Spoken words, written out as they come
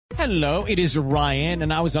Hello, it is Ryan,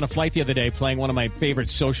 and I was on a flight the other day playing one of my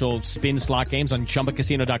favorite social spin slot games on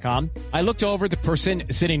ChumbaCasino.com. I looked over at the person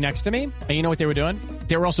sitting next to me, and you know what they were doing?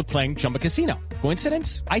 They were also playing Chumba Casino.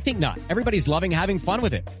 Coincidence? I think not. Everybody's loving having fun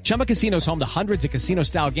with it. Chumba Casino is home to hundreds of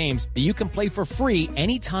casino-style games that you can play for free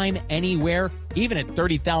anytime, anywhere, even at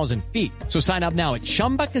 30,000 feet. So sign up now at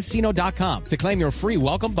ChumbaCasino.com to claim your free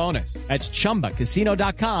welcome bonus. That's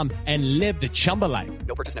ChumbaCasino.com and live the Chumba life.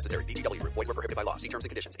 No purchase necessary. VGW. Void where prohibited by law. See terms and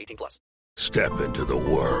conditions. 18+. Step into the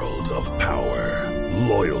world of power,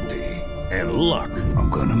 loyalty, and luck. I'm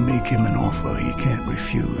gonna make him an offer he can't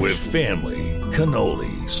refuse. With family,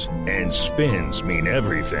 cannolis, and spins mean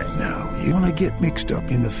everything. Now, you wanna get mixed up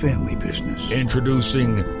in the family business.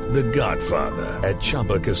 Introducing The Godfather at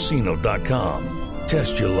ChumbaCasino.com.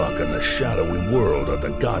 Test your luck in the shadowy world of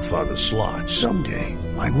The Godfather slot. Someday,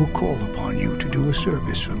 I will call upon you to do a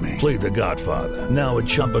service for me. Play The Godfather now at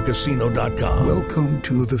ChumbaCasino.com. Welcome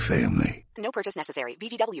to the family. No purchase necessary.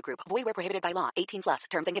 VGW Group. Void where prohibited by law. 18+.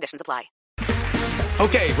 Terms and conditions apply.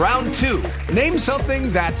 Okay, round two. Name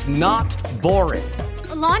something that's not boring.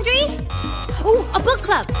 A laundry? Ooh, a book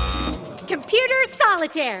club. Computer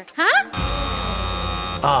solitaire, huh?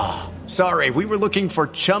 Ah, sorry, we were looking for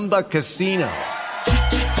Chumba Casino.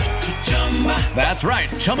 That's right,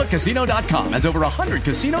 ChumbaCasino.com has over 100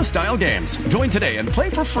 casino-style games. Join today and play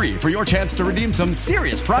for free for your chance to redeem some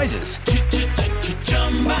serious prizes.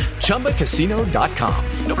 ChumbaCasino.com.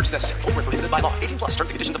 No purchase necessary. Void where prohibited by law. 18+. Terms and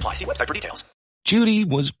conditions apply. See website for details. Judy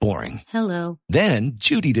was boring. Hello. Then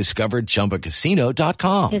Judy discovered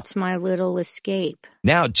ChumbaCasino.com. It's my little escape.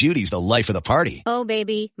 Now Judy's the life of the party. Oh,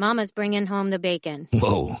 baby, mama's bringing home the bacon.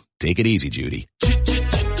 Whoa, take it easy, Judy.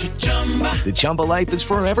 The Chumba life is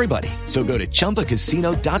for everybody. So go to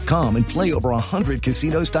ChumbaCasino.com and play over 100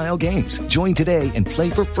 casino-style games. Join today and play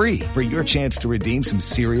for free for your chance to redeem some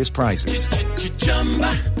serious prizes.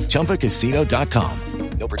 ChumbaCasino.com.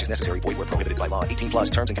 No purchase necessary. Void where prohibited by law.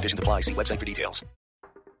 18+. Terms and conditions apply. See website for details.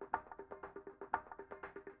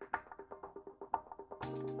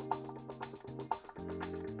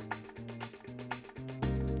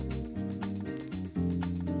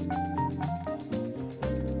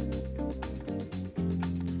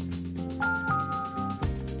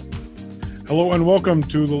 Hello and welcome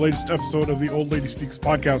to the latest episode of the Old Lady Speaks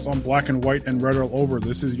podcast on Black and White and Red All Over.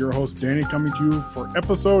 This is your host, Danny, coming to you for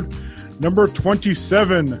episode number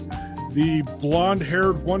 27, the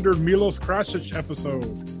blonde-haired wonder Milos Krasic episode.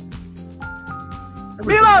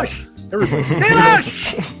 Milos!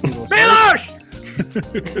 Milos!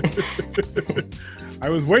 I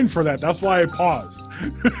was waiting for that. That's why I paused.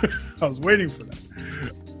 I was waiting for that.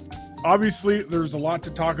 Obviously, there's a lot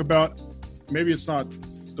to talk about. Maybe it's not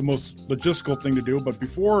the most logistical thing to do, but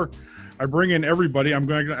before I bring in everybody, I'm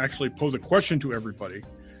going to actually pose a question to everybody.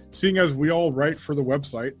 Seeing as we all write for the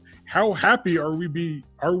website, how happy are we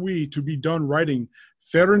to be done writing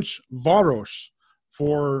Ferencváros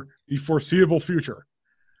for the foreseeable future?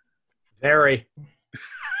 Very.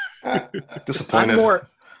 Disappointed.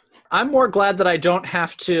 I'm more glad that I don't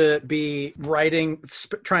have to be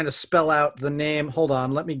trying to spell out the name. Hold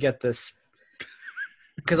on, let me get this.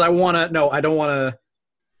 Because I don't want to.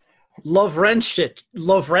 Lovrencic.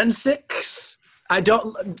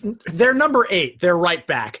 They're number 8. They're right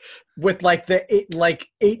back with like 8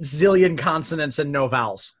 zillion consonants and no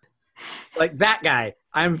vowels. Like that guy.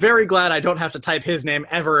 I'm very glad I don't have to type his name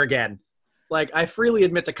ever again. Like I freely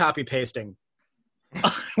admit to copy pasting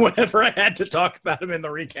whenever I had to talk about him in the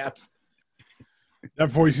recaps. That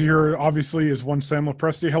voice here obviously is one Sam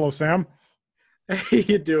Lepresti. Hello, Sam. How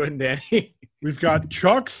you doing, Danny? We've got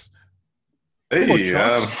Chucks. Hey,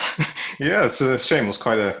 yeah, it's a shame. It was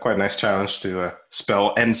quite a nice challenge to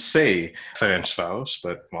spell and say Ferencváros,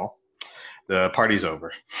 but well, the party's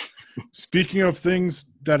over. Speaking of things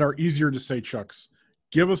that are easier to say, Chucks,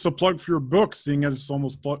 give us a plug for your book, seeing as it's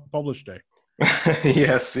almost published day.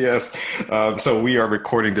 Yes. So we are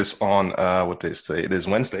recording this on what day is today? It is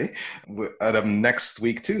Wednesday. Next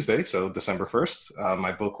week, Tuesday, so December 1st.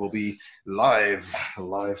 My book will be live,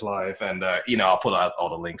 and I'll put out all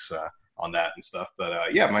the links on that and stuff.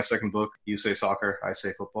 But my second book, You Say Soccer, I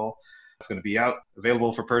Say Football. It's going to be out,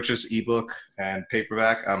 available for purchase, ebook and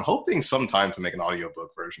paperback. I'm hoping sometime to make an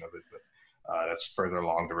audiobook version of it, but that's further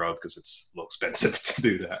along the road because it's a little expensive to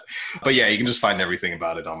do that. But yeah, you can just find everything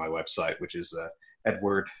about it on my website, which is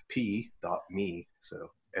edwardp.me.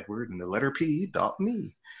 So Edward and the letter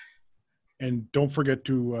P.me. And don't forget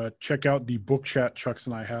to check out the book chat Chucks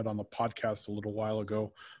and I had on the podcast a little while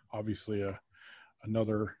ago. Obviously,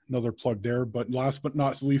 another plug there. But last but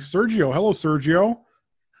not least, Sergio. Hello, Sergio.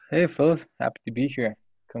 Hey, folks. Happy to be here.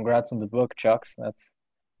 Congrats on the book, Chucks.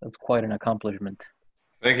 That's quite an accomplishment.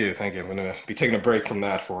 Thank you. I'm going to be taking a break from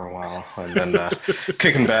that for a while, and then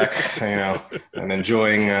kicking back, and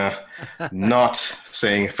enjoying not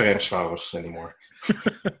saying Ferencváros anymore.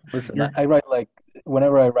 Listen, I write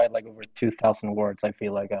whenever I write over 2,000 words, I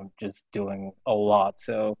feel like I'm just doing a lot.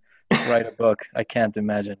 So write a book, I can't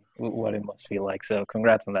imagine what it must feel like. So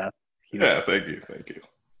congrats on that. Yeah, thank you.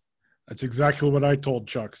 That's exactly what I told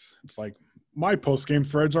Chucks. It's like, my post-game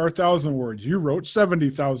threads are 1,000 words. You wrote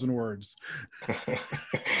 70,000 words.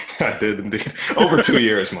 I did indeed. Over 2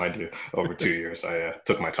 years, mind you. Over 2 years, I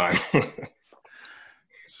took my time.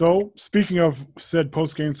 So, speaking of said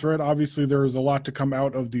post-game thread, obviously there is a lot to come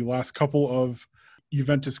out of the last couple of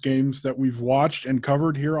Juventus games that we've watched and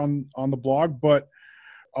covered here on the blog. But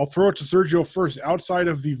I'll throw it to Sergio first. Outside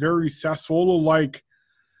of the very Sassuolo-like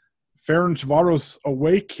Ferencváros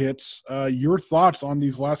away kits, your thoughts on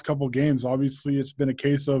these last couple of games? Obviously, it's been a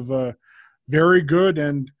case of very good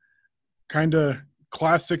and kind of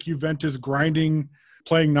classic Juventus grinding,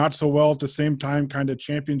 playing not so well at the same time, kind of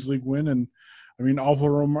Champions League win. And, I mean,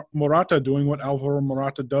 Alvaro Morata doing what Alvaro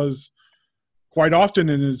Morata does quite often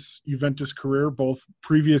in his Juventus career, both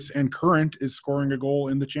previous and current, is scoring a goal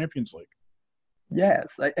in the Champions League.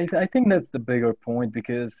 Yes, I think that's the bigger point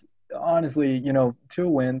because – honestly, 2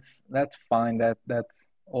 wins, that's fine. That's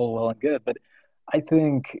all well and good. But I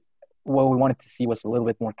think what we wanted to see was a little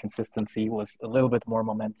bit more consistency, was a little bit more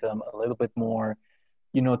momentum, a little bit more,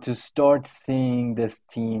 to start seeing this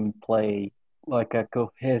team play like a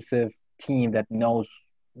cohesive team that knows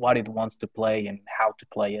what it wants to play and how to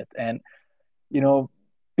play it. And,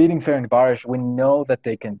 beating Ferencváros, we know that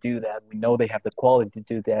they can do that. We know they have the quality to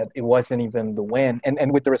do that. It wasn't even the win.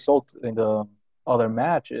 And with the result in the other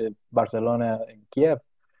match, Barcelona and Kiev,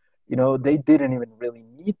 they didn't even really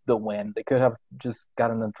need the win. They could have just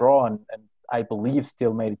gotten a draw and I believe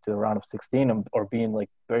still made it to the round of 16 or be in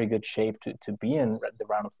very good shape to be in the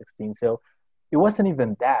round of 16. So it wasn't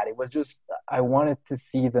even that. It was just I wanted to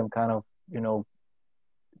see them kind of,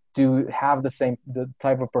 have the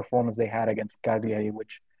type of performance they had against Cagliari,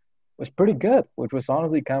 which was pretty good, which was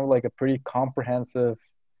honestly kind of like a pretty comprehensive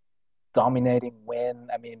dominating win.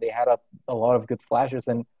 I mean, they had a lot of good flashes,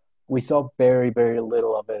 and we saw very, very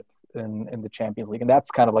little of it in the Champions League, and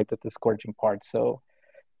that's kind of like the discouraging part. So,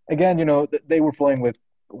 again, they were playing with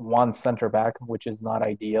one center back, which is not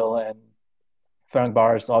ideal, and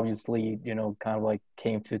Ferencváros obviously, kind of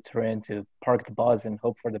came to Turin to park the bus and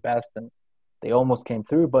hope for the best, and they almost came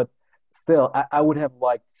through. But still, I would have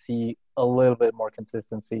liked to see a little bit more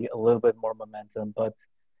consistency, a little bit more momentum, but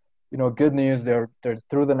good news, they're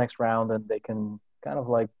through the next round and they can kind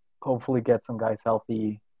of hopefully get some guys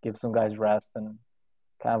healthy, give some guys rest, and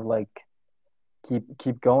kind of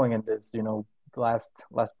keep going in this, last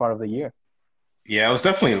part of the year. Yeah, it was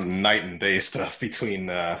definitely night and day stuff between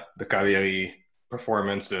the Cagliari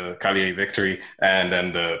performance, the Cagliari victory, and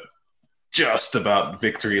then the just about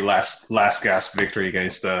victory, last gasp victory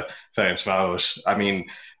against Ferencváros. I mean,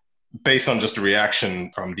 based on just the reaction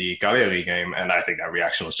from the Cagliari game, and I think that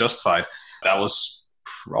reaction was justified, that was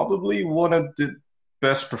probably one of the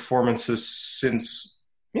best performances since,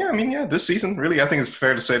 this season, really. I think it's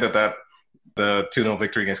fair to say that the 2-0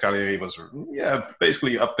 victory against Cagliari was,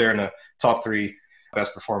 basically up there in the top 3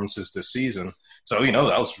 best performances this season. So,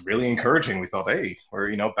 that was really encouraging. We thought, hey,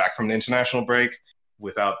 we're, back from the international break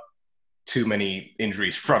without too many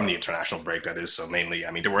injuries from the international break, that is. So mainly,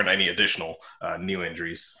 there weren't any additional new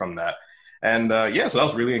injuries from that. And so that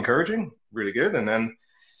was really encouraging, really good. And then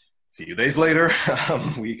a few days later,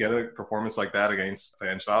 we get a performance like that against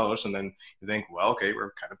Ferencváros, and then you think, well, okay,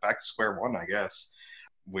 we're kind of back to square one, I guess,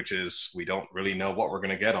 which is we don't really know what we're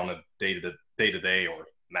going to get on a day-to-day or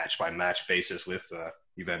match-by-match basis with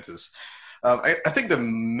Juventus. I think the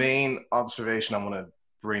main observation I want to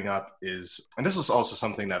bring up is, and this was also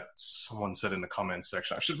something that someone said in the comments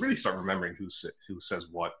section. I should really start remembering who says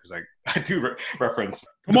what, because I do reference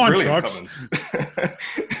brilliant comments.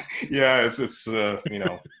 Yeah, it's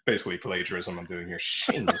basically plagiarism I'm doing here,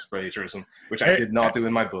 shameless plagiarism, which I did not do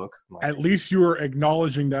in my book. At least you are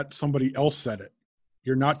acknowledging that somebody else said it.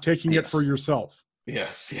 You're not taking it for yourself.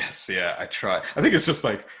 Yes, yeah, I try. I think it's just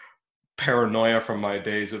paranoia from my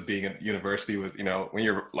days of being at university with,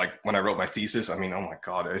 when I wrote my thesis. Oh my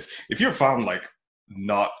God, if you're found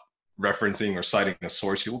not referencing or citing a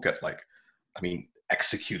source, you'll get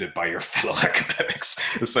executed by your fellow academics,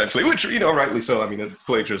 essentially, which, rightly so.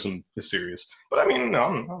 Plagiarism is serious, but I don't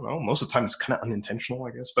know, most of the time it's kind of unintentional,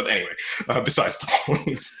 I guess. But anyway, besides the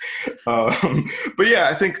point. But yeah,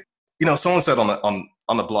 I think, someone said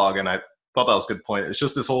on the blog, and I thought that was a good point. It's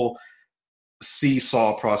just this whole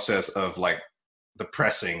seesaw process of the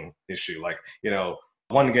pressing issue.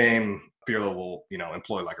 One game Pirlo will,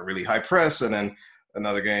 employ like a really high press, and then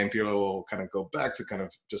another game, Pirlo will kind of go back to kind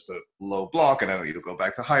of just a low block, and then he'll go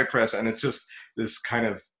back to high press. And it's just this kind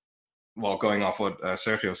of, going off what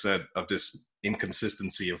Sergio said, of this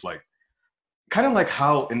inconsistency of like, kind of like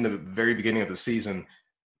how in the very beginning of the season,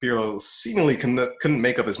 Pirlo seemingly couldn't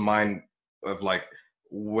make up his mind of like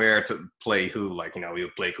where to play who. Like, he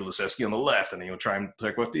would play Kulusevski on the left, and then he would try and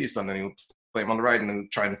take Batista, and then he would play him on the right, and then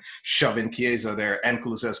try and shove in Chiesa there and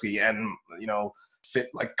Kulusevski, and, fit,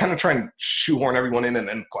 like kind of try and shoehorn everyone in, and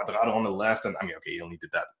then Cuadrado on the left. And I mean, okay, he only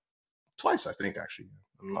did that twice, I think, actually.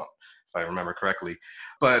 I'm not, if I remember correctly.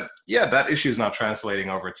 But yeah, that issue is not translating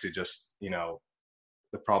over to just,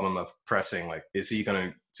 the problem of pressing. Like, is he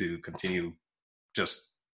going to continue just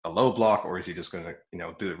a low block, or is he just going to,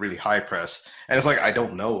 do the really high press? And it's like, I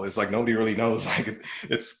don't know. It's like nobody really knows. Like,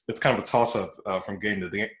 it's kind of a toss up from game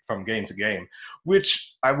to game,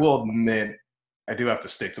 which I will admit, I do have to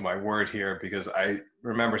stick to my word here, because I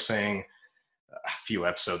remember saying a few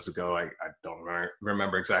episodes ago, I don't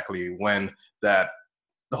remember exactly when, that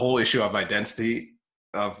the whole issue of identity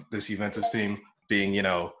of this Juventus team being,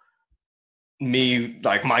 me,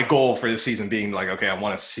 like my goal for this season being like, okay, I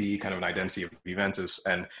want to see kind of an identity of Juventus,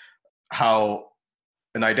 and how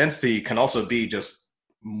an identity can also be just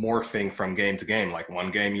morphing from game to game. Like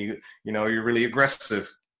one game, you're really aggressive,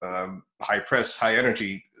 high press, high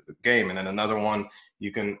energy game, and then another one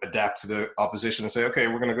you can adapt to the opposition and say, okay,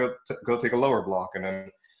 we're going to go take a lower block, and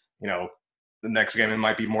then the next game it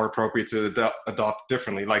might be more appropriate to adopt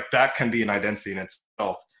differently. Like, that can be an identity in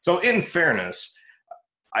itself. So in fairness,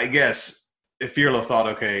 I guess if Pirlo thought,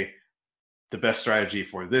 okay, the best strategy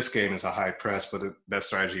for this game is a high press, but the best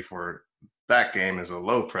strategy for that game is a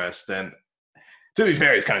low press, then to be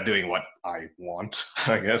fair, he's kind of doing what I want,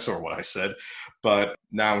 I guess, or what I said. But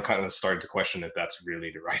now I'm kind of starting to question if that's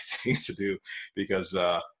really the right thing to do, because,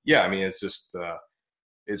 it's just,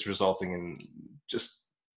 it's resulting in just,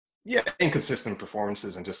 inconsistent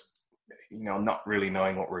performances, and just, not really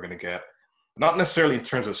knowing what we're going to get. Not necessarily in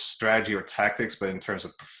terms of strategy or tactics, but in terms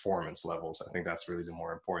of performance levels. I think that's really the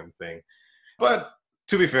more important thing. But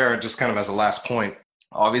to be fair, just kind of as a last point,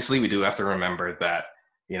 obviously we do have to remember that,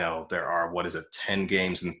 there are, 10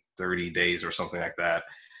 games in 30 days or something like that.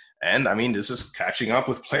 And I mean, this is catching up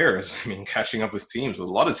with players. I mean, catching up with teams, with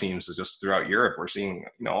a lot of teams just throughout Europe. We're seeing,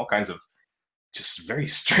 all kinds of just very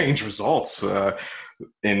strange results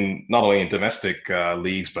in not only in domestic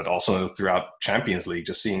leagues, but also throughout Champions League,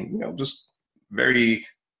 just seeing, just very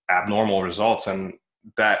abnormal results. And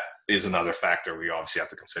that is another factor we obviously have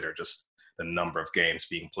to consider, just the number of games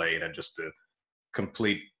being played and just the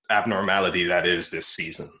complete abnormality that is this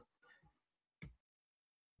season.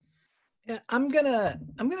 Yeah, I'm gonna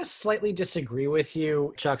slightly disagree with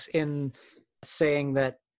you, Chucks, in saying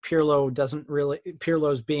that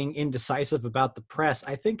Pirlo's being indecisive about the press.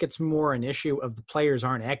 I think it's more an issue of the players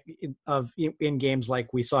in games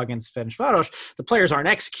like we saw against Ferencváros, the players aren't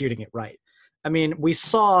executing it right. I mean, we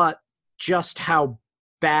saw just how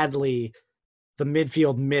badly the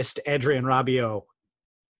midfield missed Adrien Rabiot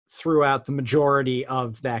throughout the majority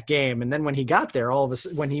of that game. And then when he got there,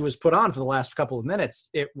 when he was put on for the last couple of minutes,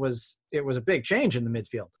 it was a big change in the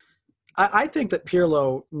midfield. I think that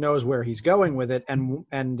Pirlo knows where he's going with it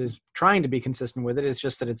and is trying to be consistent with it. It's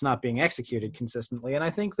just that it's not being executed consistently. And I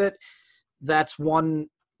think that that's one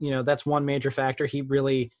major factor. He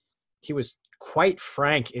was quite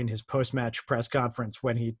frank in his post-match press conference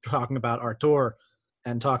when he talking about Artur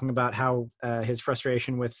and talking about how his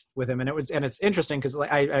frustration with him. And it's interesting because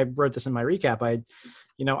I wrote this in my recap.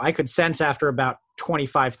 I could sense after about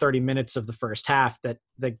 25, 30 minutes of the first half that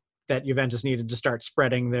Juventus needed to start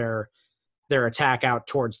spreading their attack out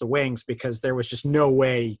towards the wings, because there was just no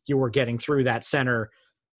way you were getting through that center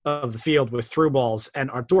of the field with through balls. And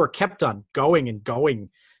Artur kept on going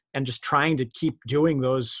and just trying to keep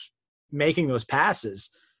making those passes.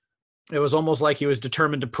 It was almost like he was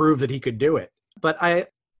determined to prove that he could do it. But I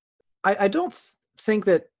don't think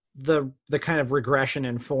that the kind of regression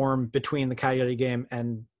in form between the Cagliari game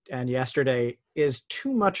and yesterday is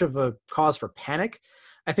too much of a cause for panic.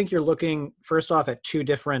 I think you're looking first off at two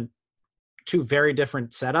very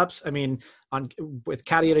different setups. I mean, with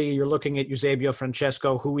Cagliari, you're looking at Eusebio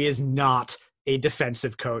Francesco, who is not a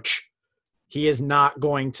defensive coach. He is not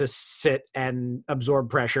going to sit and absorb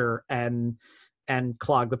pressure and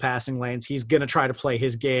clog the passing lanes. He's going to try to play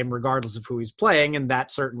his game regardless of who he's playing, and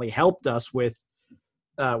that certainly helped us with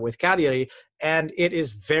Cagliari. And it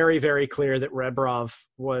is very, very clear that Rebrov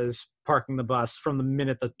was parking the bus from the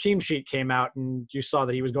minute the team sheet came out, and you saw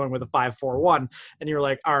that he was going with a 5-4-1, and you're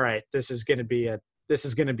like, all right, this is going to be a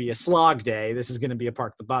slog day. This is going to be a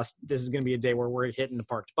park the bus. This is going to be a day where we're hitting the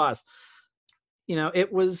parked bus.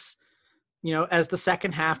 it was, as the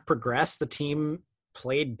second half progressed, the team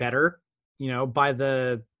played better. By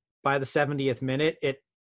the 70th minute,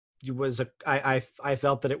 I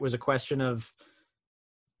felt that it was a question of,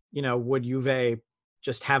 would Juve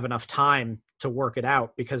just have enough time to work it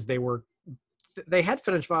out, because they had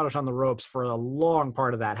Ferencváros on the ropes for a long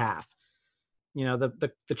part of that half.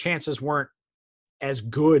 The chances weren't as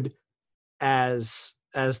good as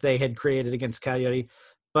they had created against Cagliari,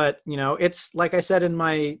 but it's like I said in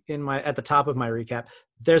my at the top of my recap,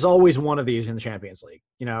 there's always one of these in the Champions League.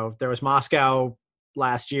 There was Moscow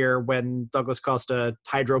last year when Douglas Costa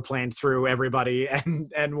hydroplaned through everybody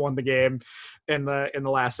and won the game in the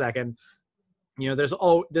last second. There's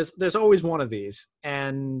always one of these,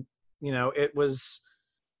 and it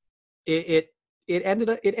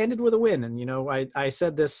ended with a win. And I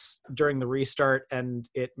said this during the restart, and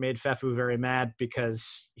it made Fefu very mad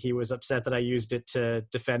because he was upset that I used it to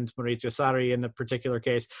defend Maurizio Sarri in a particular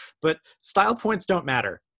case. But style points don't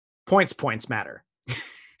matter. Points matter.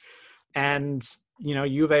 And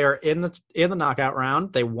Juve are in the knockout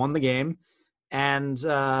round. They won the game, and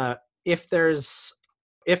if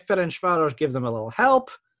Ferencváros gives them a little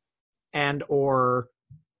help, and or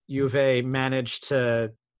Juve managed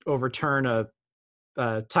to overturn a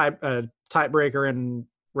tiebreaker in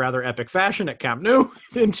rather epic fashion at Camp Nou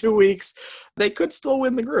in 2 weeks, they could still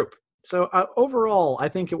win the group. So overall, I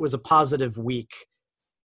think it was a positive week.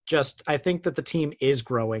 I think that the team is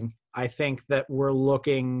growing. I think that we're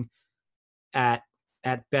looking at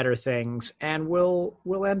better things, and we'll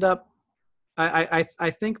end up. I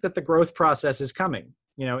think that the growth process is coming.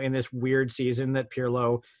 In this weird season that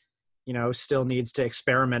Pirlo, still needs to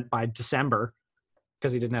experiment by December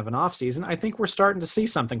because he didn't have an off season. I think we're starting to see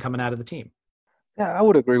something coming out of the team. Yeah, I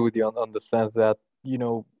would agree with you on the sense that,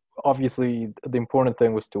 obviously the important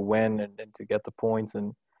thing was to win and to get the points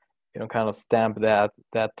and, kind of stamp that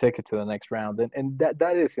ticket to the next round. And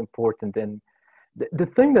that is important. And the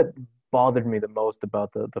thing that bothered me the most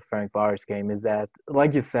about the Ferencváros game is that,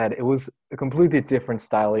 like you said, it was a completely different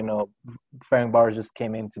style. Ferencváros just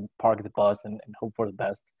came in to park the bus and hope for the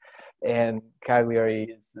best. And Cagliari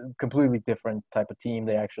is a completely different type of team.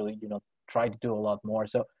 They actually, try to do a lot more.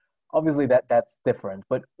 So obviously that's different.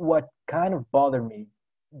 But what kind of bothered me,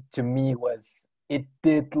 to me, was it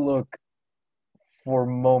did look for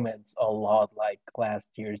moments a lot like last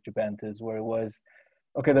year's Juventus, where it was,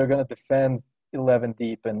 okay, they're going to defend 11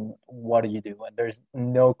 deep, and what do you do? And there's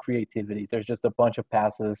no creativity. There's just a bunch of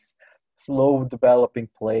passes, slow developing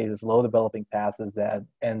plays, slow developing passes that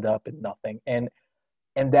end up in nothing. And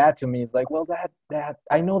that to me is like, well, that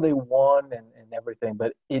I know they won and everything,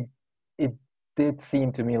 but it did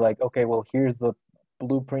seem to me like, okay, well, here's the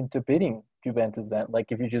blueprint to beating Juventus then. Like,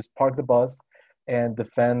 if you just park the bus and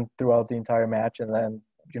defend throughout the entire match, and then,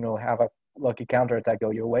 have a lucky counterattack go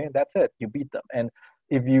your way, and that's it. You beat them. And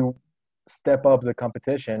if you step up the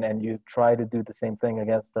competition and you try to do the same thing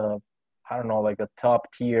against a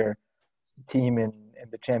top tier team in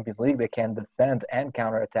the Champions League that can defend and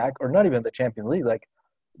counterattack, or not even the Champions League, like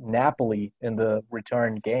Napoli in the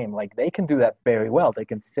return game, like they can do that very well. They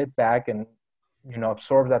can sit back and,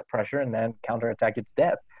 absorb that pressure and then counterattack its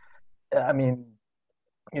death. I mean,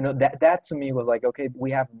 that to me was like, okay,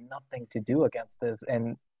 we have nothing to do against this.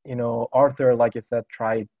 And, Arthur, like you said,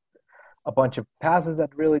 tried a bunch of passes that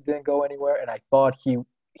really didn't go anywhere. And I thought he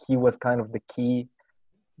was kind of the key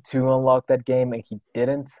to unlock that game, and he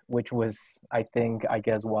didn't, which was, I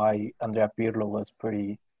guess why Andrea Pirlo was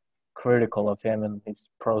pretty critical of him in his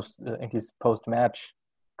post-match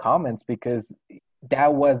comments, because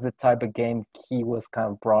that was the type of game he was kind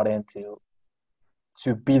of brought into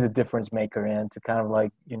to be the difference maker and to kind of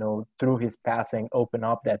like, through his passing, open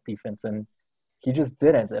up that defense. And he just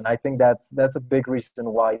didn't. And I think that's a big reason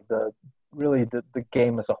why the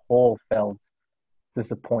game as a whole felt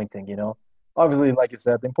disappointing, Obviously, like you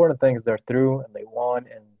said, the important thing is they're through and they won,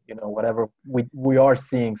 and, whatever. We are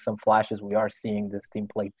seeing some flashes. We are seeing this team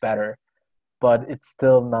play better, but it's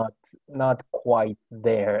still not quite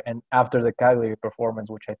there. And after the Cagliari performance,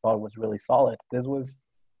 which I thought was really solid, it was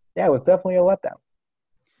definitely a letdown.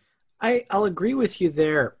 I'll agree with you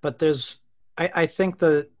there, but I think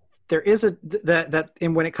there is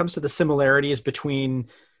and when it comes to the similarities between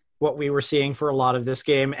what we were seeing for a lot of this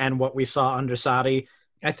game and what we saw under Sarri,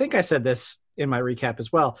 I think I said this in my recap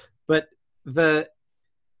as well, but the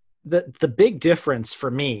big difference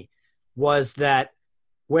for me was that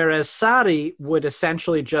whereas Sarri would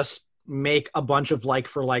essentially just make a bunch of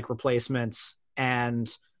like-for-like replacements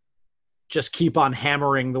and just keep on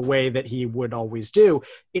hammering the way that he would always do,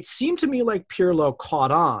 it seemed to me like Pirlo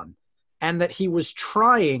caught on and that he was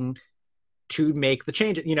trying to make the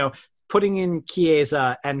change. putting in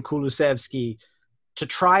Chiesa and Kulusevski to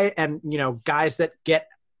try and, guys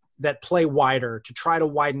that play wider to try to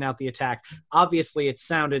widen out the attack. Obviously, it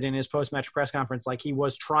sounded in his post-match press conference like he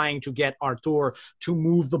was trying to get Artur to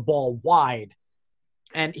move the ball wide.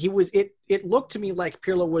 And it looked to me like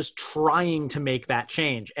Pirlo was trying to make that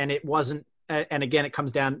change. And it wasn't, and again,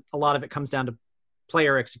 a lot of it comes down to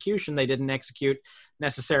player execution. They didn't execute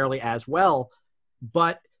necessarily as well.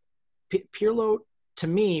 But Pirlo, to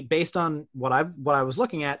me, based on what I was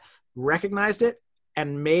looking at, recognized it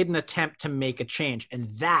and made an attempt to make a change. And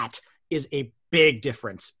that is a big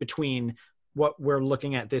difference between what we're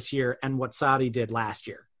looking at this year and what Sarri did last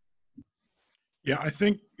year. Yeah, I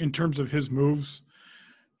think in terms of his moves,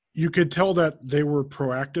 you could tell that they were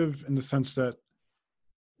proactive in the sense that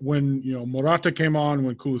when, Morata came on,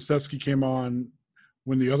 when Kulusevski came on,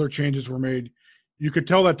 when the other changes were made, you could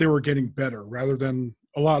tell that they were getting better rather than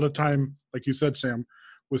a lot of time, like you said, Sam,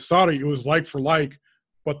 with Sarri, it was like for like,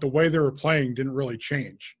 but the way they were playing didn't really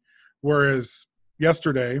change. Whereas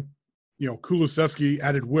yesterday, Kulusevski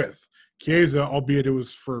added width. Chiesa, albeit it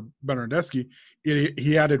was for Bernardeschi,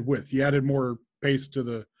 he added width. He added more pace to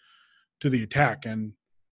the attack. And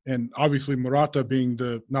obviously Morata being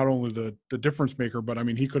not only the difference maker, but I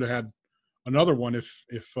mean, he could have had another one if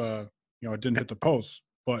it didn't hit the post.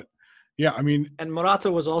 But yeah, I mean, and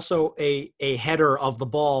Morata was also a header of the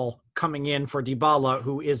ball coming in for Dybala,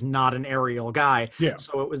 who is not an aerial guy. Yeah.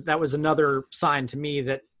 So that was another sign to me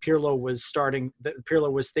that Pirlo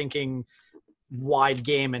was thinking wide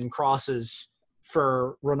game and crosses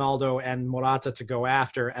for Ronaldo and Morata to go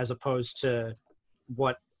after, as opposed to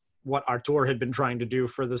what Artur had been trying to do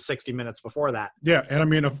for the 60 minutes before that. Yeah, and I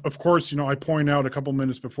mean, of course, I point out a couple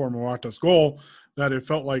minutes before Morata's goal that it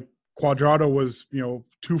felt like Cuadrado was,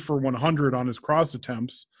 2 for 100 on his cross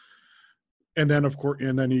attempts, and then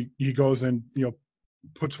he goes and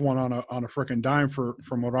puts one on a freaking dime for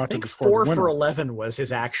Morata. I think to score 4 the winner. for 11 was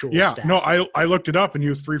his actual. Yeah, stat. no, I looked it up and he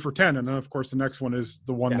was 3 for 10, and then of course the next one is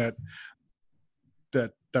the one that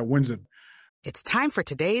wins it. It's time for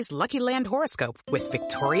today's Lucky Land horoscope with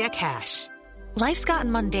Victoria Cash. Life's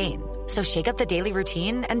gotten mundane, so shake up the daily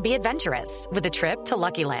routine and be adventurous with a trip to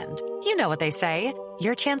Lucky Land. You know what they say,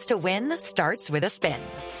 your chance to win starts with a spin.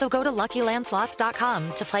 So go to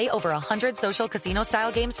LuckyLandSlots.com to play over 100 social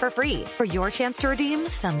casino-style games for free for your chance to redeem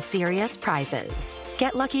some serious prizes.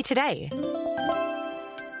 Get lucky today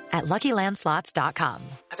at LuckyLandSlots.com.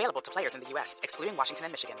 Available to players in the U.S., excluding Washington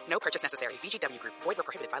and Michigan. No purchase necessary. VGW Group. Void where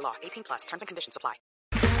prohibited by law. 18+. Terms and conditions apply.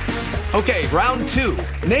 Okay, round 2.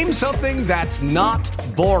 Name something that's not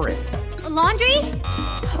boring. A laundry?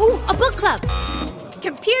 Ooh, a book club.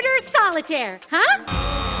 Computer solitaire, huh?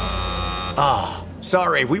 Ah,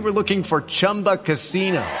 sorry. We were looking for Chumba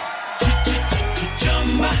Casino.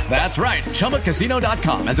 That's right.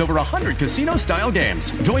 ChumbaCasino.com has over 100 casino-style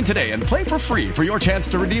games. Join today and play for free for your chance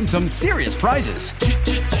to redeem some serious prizes.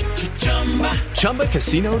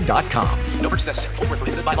 ChumbaCasino.com. No purchase necessary. Void where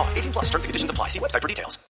prohibited by law. 18+. Terms and conditions apply. See website for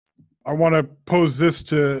details. I want to pose this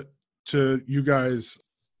to you guys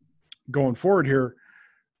going forward here.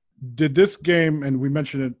 Did this game, and we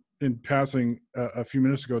mentioned it in passing a few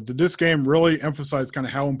minutes ago, did this game really emphasize kind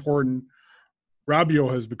of how important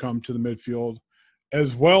Rabiot has become to the midfield,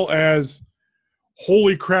 as well as,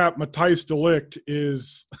 holy crap, Matthijs de Ligt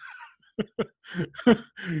is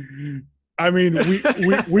I mean,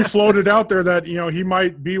 we floated out there that, he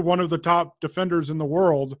might be one of the top defenders in the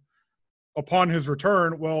world upon his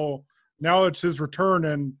return. Well, now it's his return,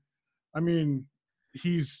 and I mean,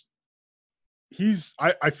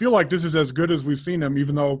 I feel like this is as good as we've seen him,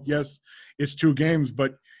 even though, yes, it's 2 games,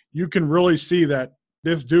 but you can really see that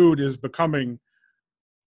this dude is becoming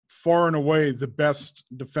far and away the best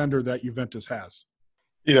defender that Juventus has.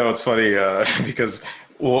 It's funny because,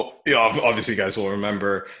 obviously you guys will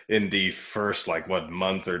remember in the first,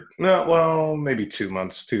 month or no, well, maybe 2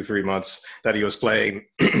 months, 3 months that he was playing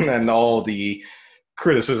and all the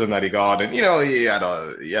criticism that he got. And, he had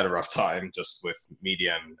a rough time just with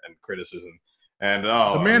media and criticism. And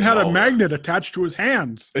the man had a magnet attached to his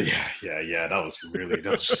hands. Yeah. That was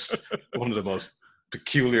just one of the most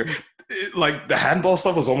peculiar. The handball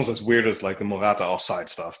stuff was almost as weird as the Morata offside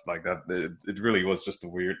stuff. That it really was just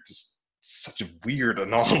such a weird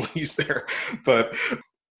anomalies there. But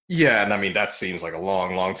yeah, and I mean that seems like a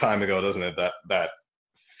long, long time ago, doesn't it? That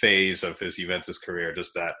phase of his Juventus career,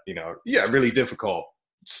 just that really difficult.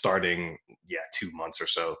 Starting 2 months or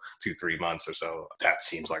so, 2-3 months or so. That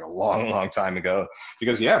seems like a long, long time ago.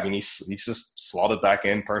 Because he's just slotted back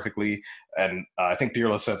in perfectly. And I think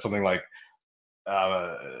Pirlo said something like,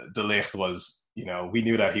 De Ligt was, we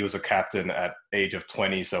knew that he was a captain at age of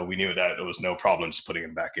 20, so we knew that it was no problem just putting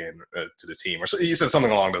him back in to the team. Or so, he said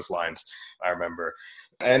something along those lines, I remember.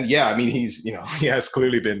 And yeah, I mean, he's, he has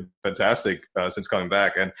clearly been fantastic since coming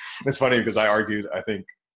back. And it's funny because I argued, I think,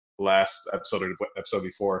 last episode or the episode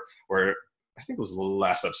before, where I think it was the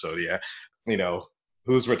last episode, yeah,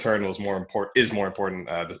 whose return is more important,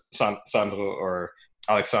 Sandro or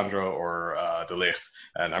Alexandro or De Ligt.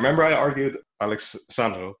 And I remember I argued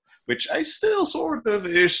Alexandro, which I still sort of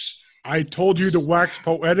ish. I told you to wax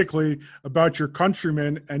poetically about your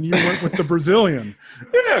countryman, and you went with the Brazilian.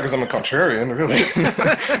 Yeah, because I'm a contrarian, really,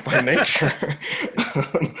 by nature.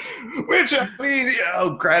 Which, I mean,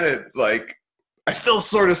 granted, like, I still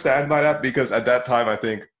sort of stand by that because at that time, I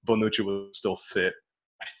think Bonucci was still fit,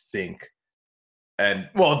 I think. And,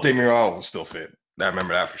 well, Demiral was still fit. I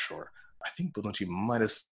remember that for sure. I think Bonucci might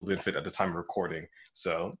have been fit at the time of recording.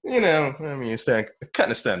 So, I mean, you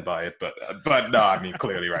kind of stand by it. But no, I mean,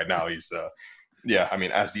 clearly right now he's,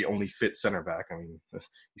 as the only fit center back, I mean,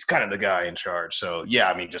 he's kind of the guy in charge. So,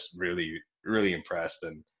 yeah, I mean, just really, really impressed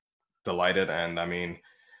and delighted. And, I mean,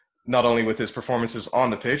 not only with his performances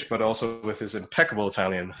on the pitch, but also with his impeccable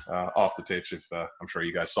Italian off the pitch. If I'm sure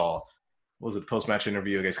you guys saw, what was it, post-match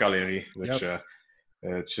interview against Cagliari, which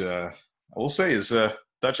I will say is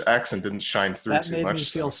Dutch accent didn't shine through too much. That made me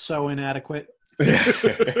feel so inadequate.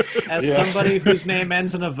 As somebody whose name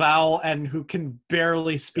ends in a vowel and who can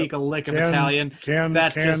barely speak a lick of Italian, can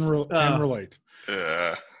relate.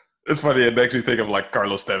 It's funny. It makes me think of like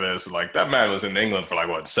Carlos Tevez. Like that man was in England for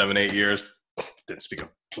 7-8 years. Didn't speak a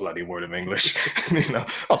bloody word of English.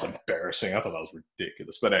 That was embarrassing. I thought that was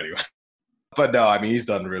ridiculous. But anyway. But no, I mean, he's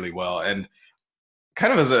done really well. And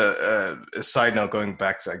kind of as a side note, going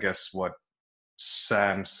back to, I guess, what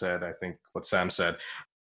Sam said, it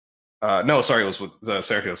was what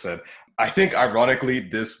Sergio said. I think, ironically,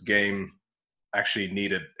 this game actually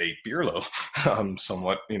needed a Pirlo,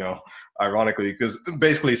 somewhat, ironically, because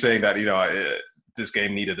basically saying that, this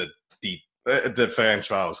game needed a deep, the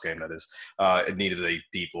Ferencváros game, that is, it needed a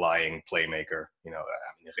deep-lying playmaker,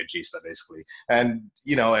 regista, basically. And,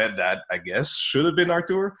 and that, I guess, should have been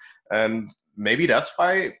Artur. And maybe that's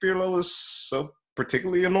why Pirlo was so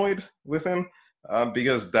particularly annoyed with him,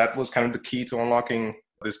 because that was kind of the key to unlocking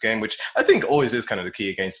this game, which I think always is kind of the key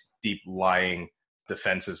against deep-lying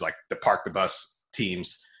defenses like the park the bus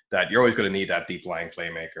teams, that you're always going to need that deep-lying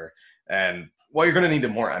playmaker. And, well, you're going to need a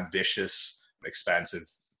more ambitious, expansive,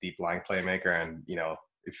 deep-lying playmaker. And,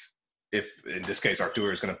 if in this case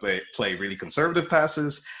Artur is going to play really conservative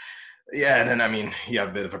passes, yeah, then, I mean, you have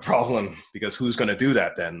a bit of a problem because who's going to do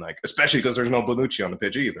that then? Like, especially because there's no Bonucci on the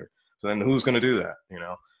pitch either. So then who's going to do that,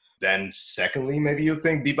 Then secondly, maybe you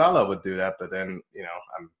think Dybala would do that, but then,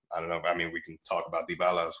 I don't know. I mean, we can talk about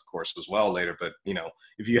Dybala, of course, as well later. But,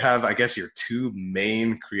 if you have, I guess, your two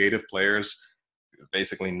main creative players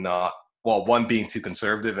basically not, well, one being too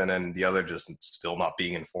conservative and then the other just still not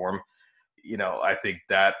being in form, I think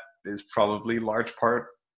that is probably large part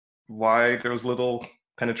why there was little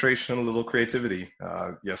penetration, little creativity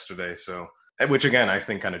yesterday. So, which again, I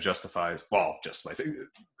think kind of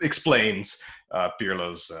explains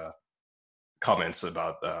Pirlo's comments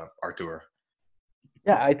about Artur.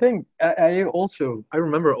 Yeah, I think I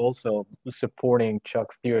remember also supporting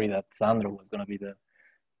Chuck's theory that Sandro was going to be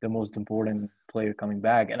the most important player coming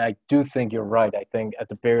back. And I do think you're right. I think at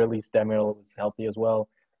the very least, Demiral was healthy as well.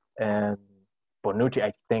 And Bonucci,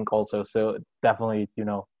 I think also. So definitely,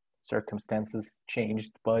 circumstances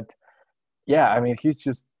changed. But yeah, I mean, he's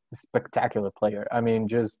just a spectacular player. I mean,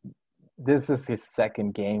 this is his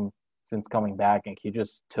second game since coming back, and he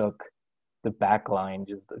just took the back line.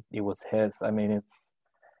 It was his. I mean,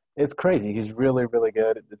 it's crazy. He's really, really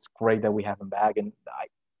good. It's great that we have him back. And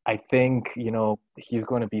I think, he's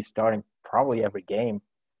going to be starting probably every game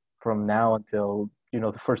from now until,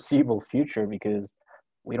 the foreseeable future, because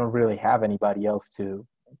we don't really have anybody else to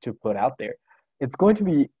put out there. It's going to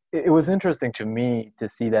be, it was interesting to me to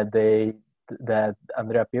see that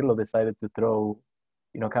Andrea Pirlo decided to throw,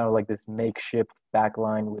 kind of like this makeshift back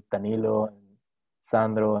line with Danilo and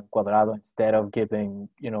Sandro and Cuadrado instead of giving,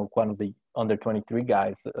 one of the under 23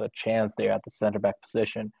 guys a chance there at the center back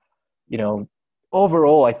position.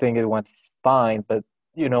 Overall, I think it went fine, but,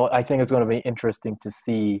 I think it's going to be interesting to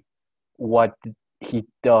see what he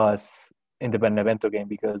does in the Benevento game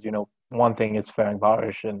because, one thing is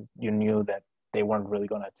Ferencváros, and you knew that they weren't really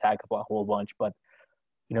going to attack a whole bunch, but,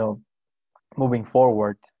 moving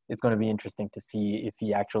forward, it's going to be interesting to see if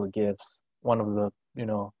he actually gives one of the,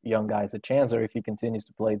 young guys a chance, or if he continues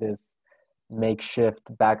to play this makeshift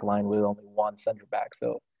back line with only one center back.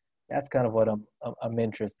 So that's kind of what I'm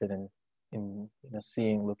interested in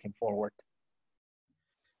seeing looking forward.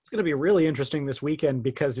 It's going to be really interesting this weekend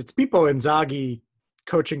because it's Pippo Inzaghi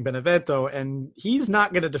coaching Benevento, and he's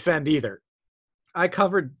not going to defend either. I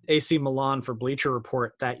covered AC Milan for Bleacher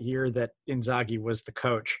Report that year that Inzaghi was the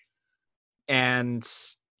coach. And,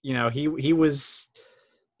 he was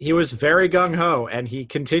very gung-ho, and he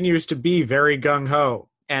continues to be very gung-ho.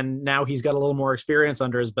 And now he's got a little more experience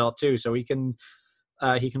under his belt too, so he can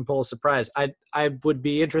pull a surprise. I would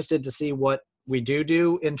be interested to see what we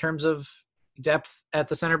do in terms of depth at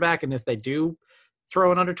the center back, and if they do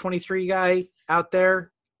throw an under 23 guy out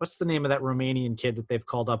there. What's the name of that Romanian kid that they've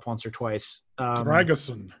called up once or twice?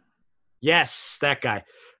 Dragosin. Yes, that guy.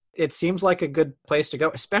 It seems like a good place to go,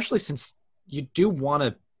 especially since you do want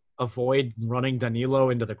to avoid running Danilo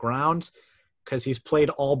into the ground because he's played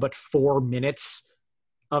all but 4 minutes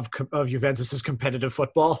of Juventus's competitive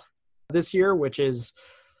football this year, which is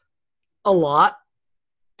a lot.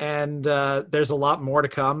 And there's a lot more to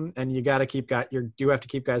come, and you do have to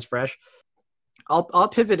keep guys fresh. I'll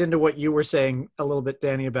pivot into what you were saying a little bit,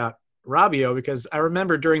 Danny, about Rabiot, because I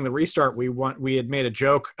remember during the restart we had made a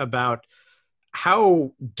joke about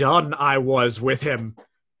how done I was with him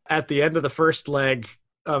at the end of the first leg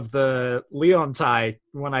of the Lyon tie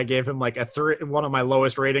when I gave him like one of my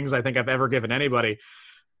lowest ratings I think I've ever given anybody.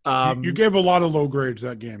 You gave a lot of low grades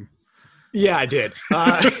that game. Yeah, I did.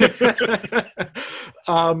 But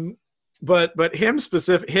him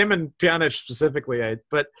and Pjanic specifically,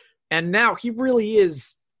 and now he really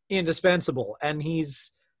is indispensable, and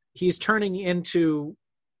he's turning into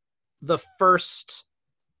the first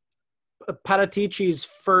Paratici's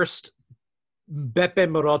first Beppe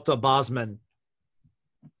Marotta Bosman.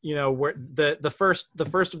 Where the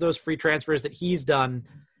first of those free transfers that he's done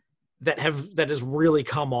that has really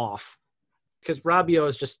come off, because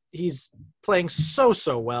Rabiot he's playing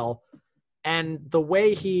so well, and the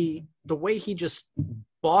way he just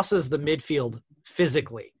bosses the midfield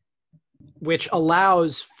physically, which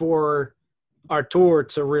allows for Artur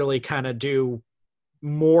to really kind of do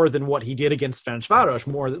more than what he did against Ferencváros,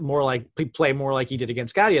 more like play more like he did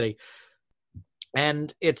against Cagliari.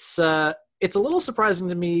 And it's a little surprising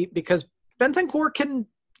to me because Bentancur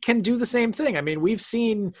can do the same thing. I mean, we've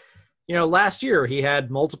seen, last year he had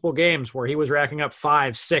multiple games where he was racking up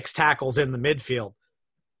 5-6 tackles in the midfield.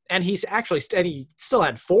 And he still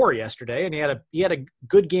had 4 yesterday, and he had a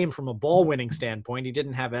good game from a ball winning standpoint. He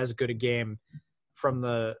didn't have as good a game from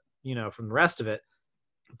the rest of it.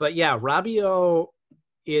 But yeah, Rabiot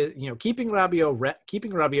is, keeping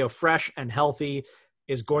Rabiot fresh and healthy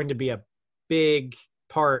is going to be a big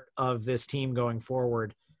part of this team going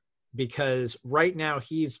forward, because right now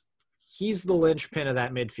he's the linchpin of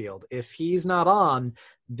that midfield. If he's not on,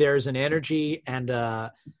 there's an energy and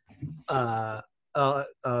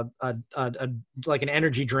like an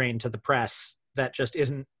energy drain to the press that just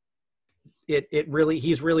isn't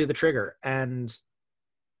he's really the trigger. And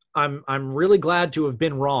I'm really glad to have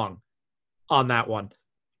been wrong on that one.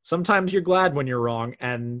 Sometimes you're glad when you're wrong.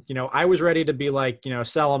 And, I was ready to be like,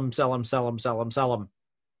 sell him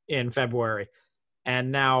in February.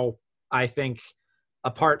 And now I think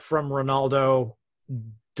apart from Ronaldo,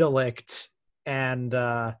 De Ligt, and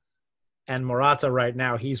Morata right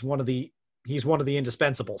now, he's one of the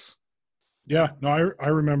indispensables. Yeah, no, I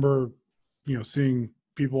remember, seeing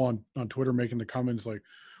people on Twitter making the comments like,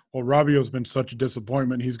 well, Rabiot's been such a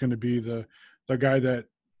disappointment. He's going to be the guy that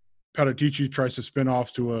Paratici tries to spin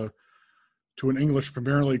off to an English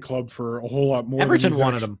Premier League club for a whole lot more. Everton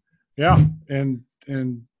wanted him. Yeah, and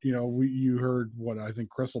you heard what I think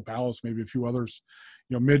Crystal Palace, maybe a few others,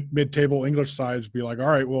 mid-table English sides be like, all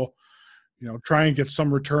right, well, try and get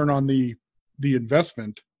some return on the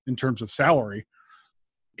investment in terms of salary.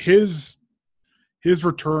 His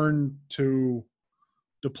return to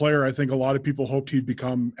the player I think a lot of people hoped he'd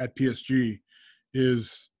become at PSG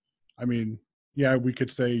is, I mean, yeah, we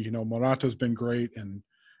could say, Morata's been great, and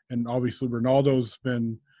obviously Ronaldo's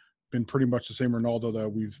been pretty much the same Ronaldo that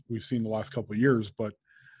we've seen the last couple of years. But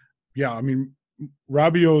yeah, I mean,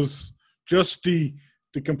 Rabiot's just the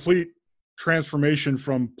complete transformation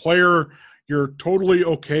from player you're totally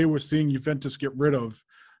okay with seeing Juventus get rid of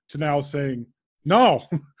to now saying, no,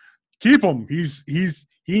 keep him.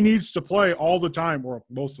 He needs to play all the time, or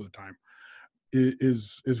most of the time.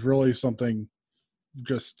 Is really something.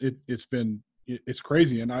 Just it's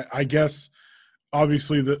crazy. And I guess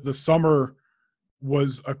obviously the summer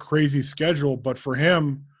was a crazy schedule, but for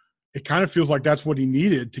him, it kind of feels like that's what he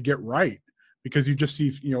needed to get right, because you just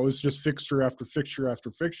see, it's just fixture after fixture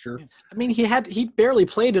after fixture. I mean, he barely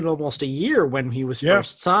played in almost a year when he was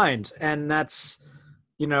first signed. And that's,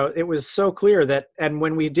 it was so clear that, and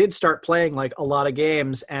when we did start playing like a lot of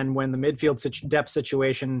games, and when the midfield depth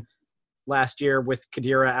situation last year with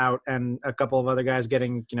Khedira out and a couple of other guys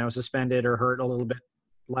getting, suspended or hurt a little bit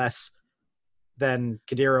less than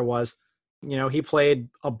Khedira was, he played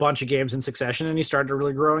a bunch of games in succession and he started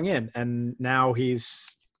really growing in. And now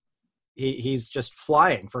he's just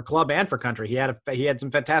flying for club and for country. He had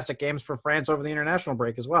some fantastic games for France over the international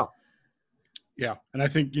break as well. Yeah. And I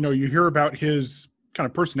think, you hear about his kind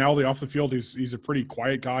of personality off the field. He's a pretty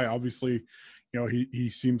quiet guy. Obviously, he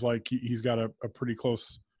seems like he's got a pretty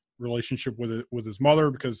close relationship with his mother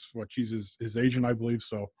because she's his agent, I believe.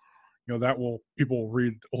 So, people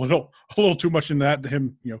read a little too much in that to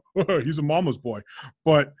him, he's a mama's boy.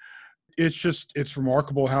 But it's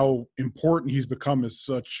remarkable how important he's become as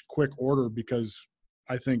such quick order, because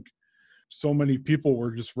I think so many people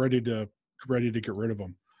were just ready to get rid of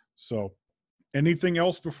him. So anything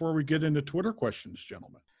else before we get into Twitter questions,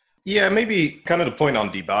 gentlemen? Yeah, maybe kind of the point on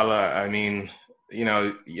Dybala. I mean,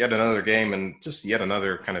 yet another game and just yet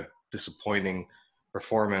another kind of disappointing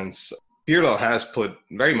performance. Pirlo has put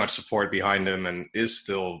very much support behind him and is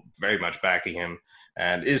still very much backing him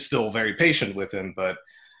and is still very patient with him. But,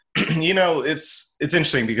 it's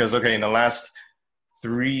interesting because, okay, in the last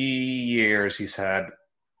 3 years he's had,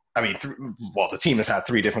 the team has had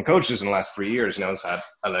 3 different coaches in the last 3 years. It's had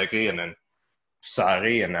Allegri and then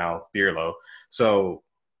Sarri and now Pirlo. So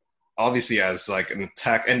obviously as like an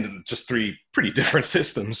attack, and just 3 pretty different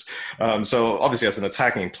systems. So obviously as an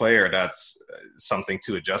attacking player, that's something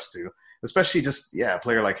to adjust to, especially just, a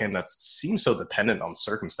player like him that seems so dependent on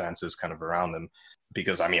circumstances kind of around him.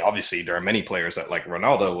 Because, obviously there are many players that, like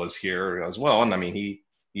Ronaldo was here as well. And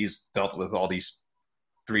he's dealt with all these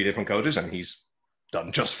 3 different coaches and he's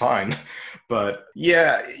done just fine. But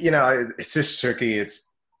it's just tricky.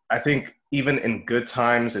 I think even in good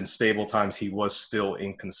times and stable times, he was still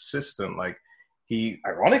inconsistent. Like, he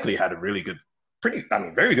ironically had a really good,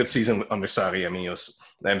 very good season under Sarri. He was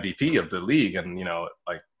the MVP of the league, and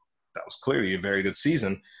that was clearly a very good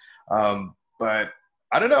season. But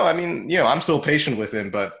I don't know. I'm still patient with him,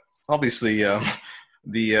 but obviously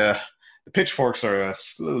the pitchforks are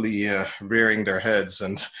slowly rearing their heads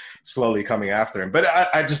and slowly coming after him. But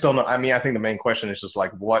I just don't know. I think the main question is just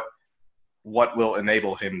like what will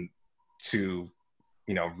enable him to,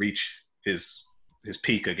 reach his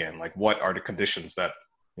peak again? Like, what are the conditions that,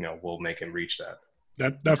 will make him reach that?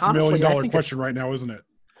 That's honestly, $1 million question right now, isn't it?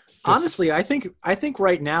 Honestly, I think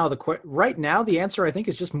right now the answer I think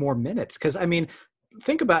is just more minutes. Because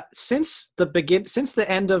think about towards the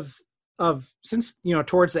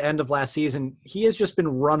end of last season, he has just been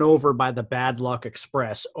run over by the bad luck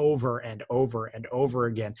express over and over and over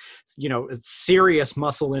again. Serious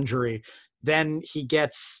muscle injury. Then he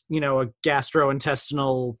gets, a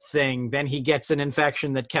gastrointestinal thing. Then he gets an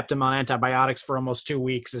infection that kept him on antibiotics for almost 2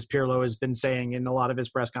 weeks, as Pirlo has been saying in a lot of his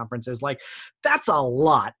press conferences. Like, that's a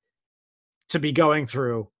lot to be going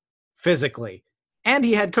through physically. And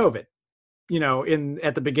he had COVID,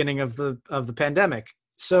 at the beginning of the pandemic.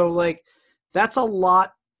 So like, that's a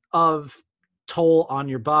lot of toll on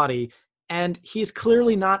your body. And he's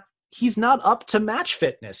clearly not up to match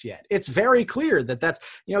fitness yet. It's very clear that's,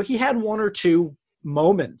 he had 1 or 2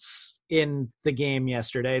 moments in the game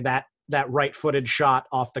yesterday, that right-footed shot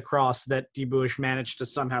off the cross that Dibush managed to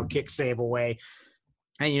somehow kick save away.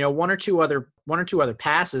 And, 1 or 2 other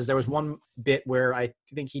passes. There was one bit where I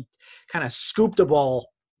think he kind of scooped the ball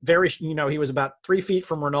he was about 3 feet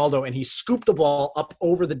from Ronaldo, and he scooped the ball up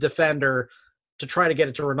over the defender to try to get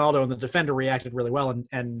it to Ronaldo, and the defender reacted really well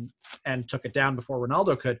and took it down before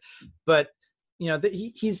Ronaldo could. But he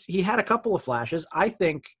had a couple of flashes. I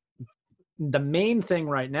think the main thing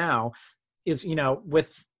right now is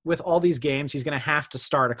with all these games, he's going to have to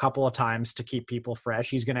start a couple of times to keep people fresh.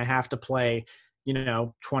 He's going to have to play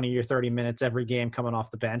 20 or 30 minutes every game coming off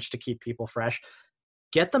the bench to keep people fresh.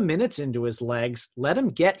 Get the minutes into his legs. Let him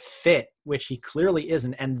get fit, which he clearly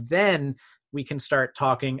isn't, and then we can start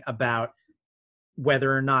talking about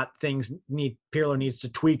whether or not Pirlo needs to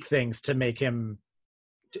tweak things to make him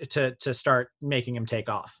to start making him take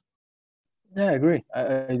off. Yeah, I agree.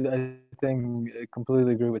 I think I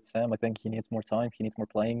completely agree with Sam. I think he needs more time. He needs more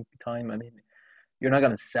playing time. You're not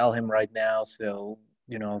going to sell him right now, so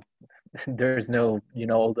there's no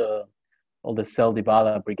all the sell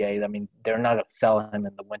Dybala brigade. They're not going to sell him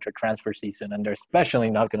in the winter transfer season, and they're especially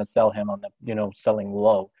not going to sell him on the selling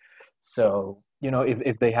low. So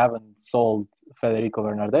if they haven't sold Federico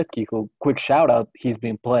Bernardeschi, who, quick shout out, he's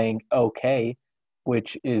been playing okay,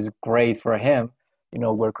 which is great for him.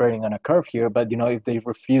 We're creating on a curve here, but if they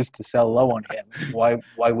refuse to sell low on him,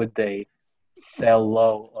 why would they sell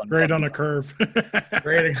low on Great on the curve.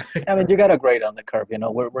 Great. I mean, you got a grade on the curve. You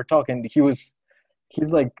know, we're talking. He's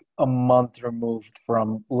like a month removed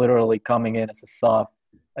from literally coming in as a sub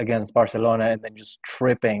against Barcelona and then just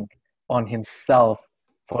tripping on himself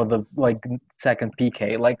for the second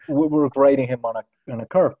PK. Like we're grading him on a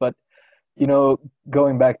curve, but you know,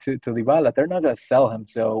 going back to Dybala, they're not gonna sell him.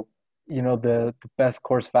 So you know, the best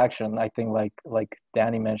course of action, I think, like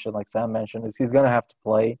Danny mentioned, like Sam mentioned, is he's gonna have to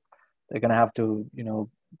play. They're gonna have to, you know,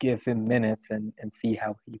 give him minutes and see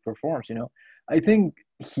how he performs. You know, I think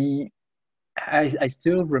I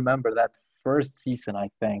still remember that first season I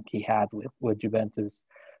think he had with Juventus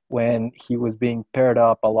when he was being paired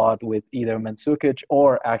up a lot with either Mandzukic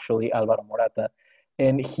or actually Alvaro Morata.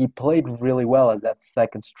 And he played really well as that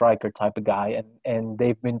second striker type of guy. And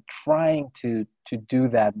they've been trying to do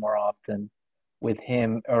that more often with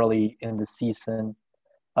him early in the season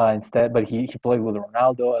instead. But he played with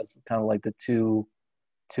Ronaldo as kind of like the two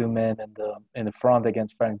men in the front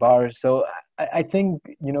against Frank Bauer. So I think,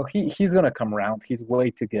 you know, he's going to come around. He's way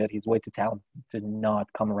too good. He's way too talented to not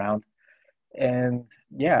come around. And,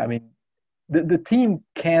 yeah, I mean, the team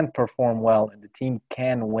can perform well and the team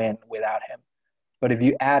can win without him. But if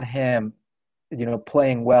you add him, you know,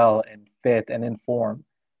 playing well and fit and in form,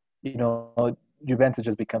 you know, Juventus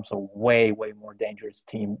just becomes a way, way more dangerous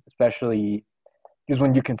team, especially because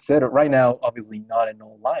when you consider right now, obviously not in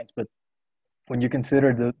all lines, but when you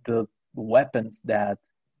consider the weapons that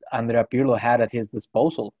Andrea Pirlo had at his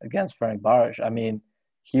disposal against Frank Bauer, I mean,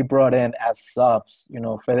 he brought in as subs, you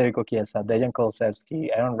know, Federico Chiesa, Dejan Kulusevski,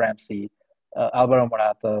 Aaron Ramsey, Alvaro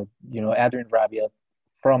Morata, you know, Adrian Rabiot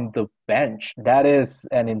from the bench. That is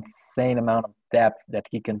an insane amount of depth that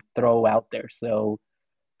he can throw out there. So,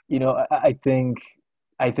 you know, I think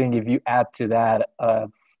if you add to that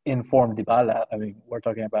informed Dybala, I mean, we're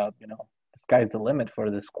talking about, you know, the sky's the limit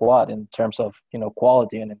for the squad in terms of, you know,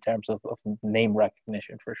 quality and in terms of name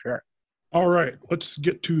recognition for sure. All right, let's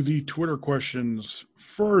get to the Twitter questions.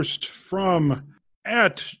 First, from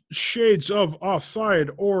 @Shades of Offside,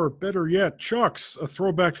 or better yet, Chucks, a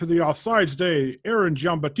throwback to the Offsides Day, Aaron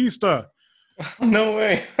Giambattista. No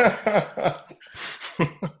way.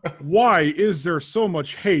 Why is there so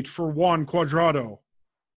much hate for Juan Cuadrado?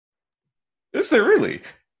 Is there really?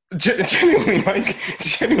 Genuinely,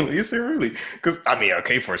 is there really? Because, I mean,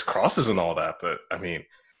 okay, for his crosses and all that, but, I mean,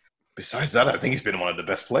 besides that, I think he's been one of the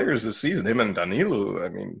best players this season. Him and Danilo, I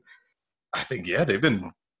mean, I think, yeah, they've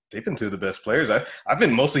been two of the best players. I've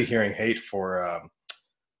been mostly hearing hate for,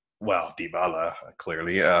 Dybala,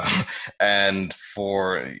 clearly, and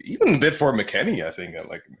for even a bit for McKennie, I think.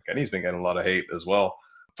 Like, McKennie's been getting a lot of hate as well.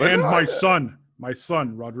 But and my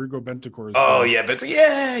son, Rodrigo Bentancur. Oh, yeah, but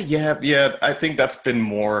yeah. I think that's been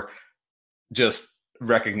more just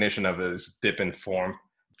recognition of his dip in form.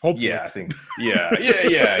 Hopefully. Yeah, I think,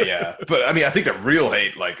 yeah. But, I mean, I think the real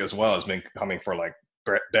hate, like, as well, has been coming for, like,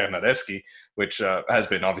 Bernardeschi, which has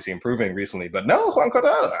been obviously improving recently. But no, Juan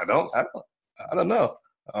Cuadrado, I don't know.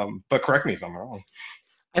 But correct me if I'm wrong.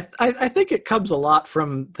 I think it comes a lot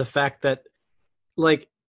from the fact that, like,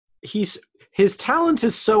 his talent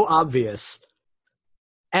is so obvious,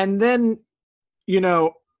 and then, you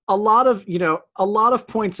know, a lot of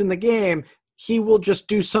points in the game, he will just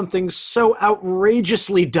do something so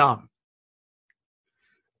outrageously dumb,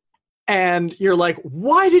 and you're like,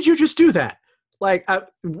 why did you just do that? Like,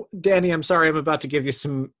 Danny, I'm sorry, I'm about to give you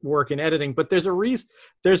some work in editing, but there's a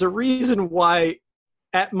reason why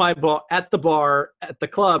at the bar at the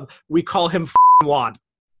club we call him Juan,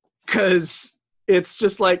 because it's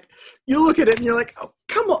just like you look at it and you're like, oh,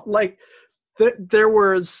 come on, like there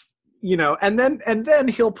was, you know, and then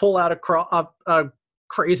he'll pull out a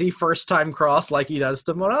crazy first time cross like he does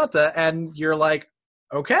to Morata, and you're like,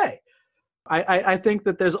 okay. I think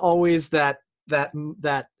that there's always that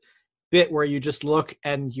bit where you just look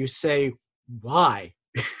and you say, why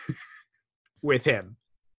with him?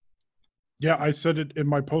 Yeah, I said it in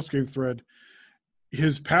my post-game thread.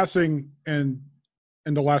 His passing and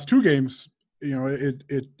in the last two games, you know,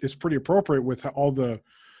 it's pretty appropriate with all the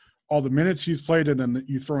minutes he's played, and then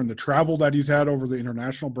you throw in the travel that he's had over the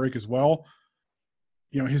international break as well.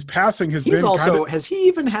 You know, his passing has been also has he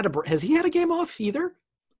had a game off either?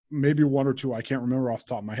 Maybe one or two. I can't remember off the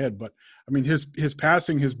top of my head, but I mean, his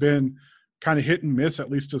passing has been kind of hit and miss, at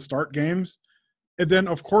least to start games. And then,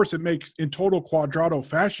 of course, it makes, in total Cuadrado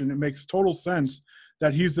fashion, it makes total sense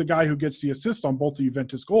that he's the guy who gets the assist on both the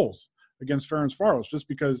Juventus goals against Ferencváros, just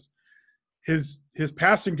because his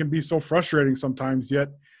passing can be so frustrating sometimes. Yet,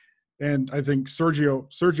 and I think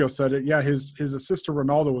Sergio said it. Yeah, his assist to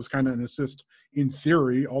Ronaldo was kind of an assist in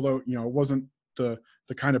theory, although, you know, it wasn't the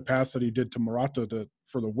kind of pass that he did to Morata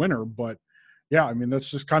for the winner. But yeah, I mean, that's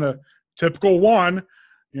just kind of typical one.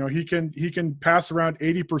 You know, he can pass around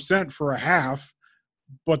 80% for a half,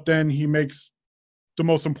 but then he makes the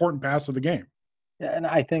most important pass of the game. Yeah, and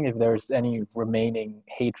I think if there's any remaining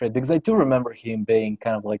hatred, because I do remember him being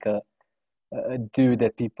kind of like a dude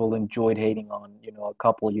that people enjoyed hating on, you know, a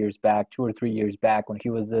couple of years back, 2 or 3 years back, when he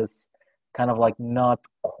was this kind of like not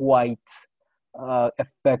quite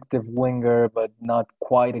effective winger, but not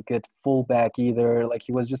quite a good fullback either. Like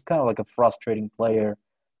he was just kind of like a frustrating player.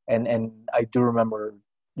 And I do remember,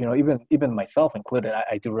 you know, even myself included,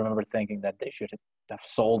 I do remember thinking that they should have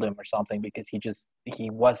sold him or something because he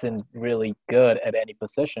wasn't really good at any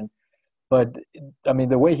position. But I mean,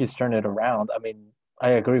 the way he's turned it around, I mean,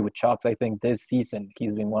 I agree with Chucks. I think this season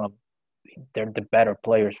he's been they're the better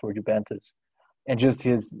players for Juventus. And just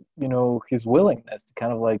his willingness to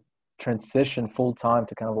kind of like transition full time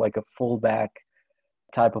to kind of like a fullback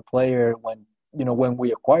type of player. When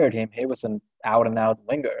we acquired him, he was an out and out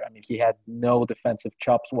winger. I mean, he had no defensive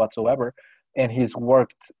chops whatsoever, and he's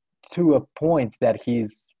worked to a point that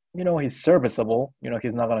he's serviceable. You know,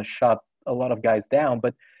 he's not going to shut a lot of guys down,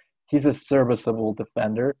 but he's a serviceable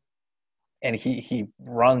defender, and he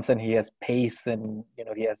runs and he has pace, and you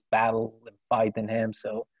know, he has battle and fight in him.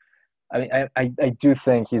 So I mean, I do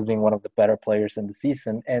think he's been one of the better players in the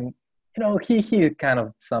season. And, you know, he kind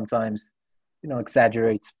of sometimes, you know,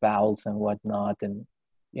 exaggerates fouls and whatnot. And,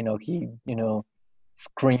 you know, he, you know,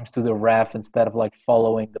 screams to the ref instead of like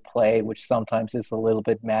following the play, which sometimes is a little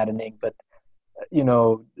bit maddening. But, you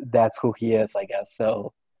know, that's who he is, I guess.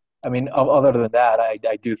 So, I mean, other than that,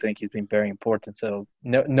 I do think he's been very important. So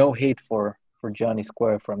no hate for Johnny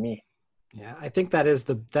Square from me. Yeah, I think that is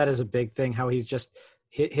a big thing, how he's just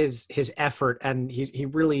his effort, and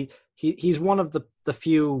he's one of the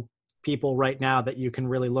few people right now that you can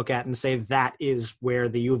really look at and say that is where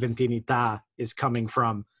the Juventinità is coming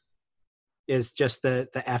from, is just the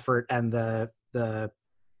effort and the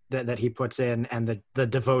that he puts in, and the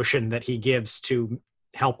devotion that he gives to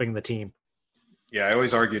helping the team. Yeah, I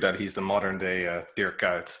always argue that he's the modern day Dirk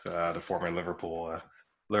Kuyt, the former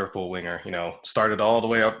Liverpool winger. You know, started all the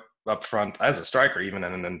way up front as a striker even,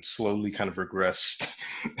 and then slowly kind of regressed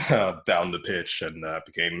down the pitch and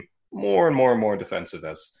became more and more defensive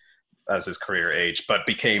as his career aged, but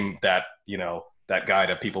became that, you know, that guy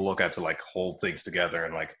that people look at to like hold things together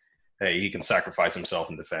and like, hey, he can sacrifice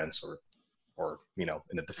himself in defense or you know,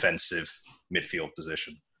 in a defensive midfield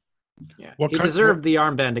position. Yeah, he deserved the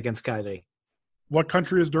armband against Kylie. What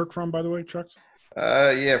country is Dirk from, by the way, Chuck?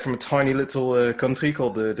 Yeah, from a tiny little country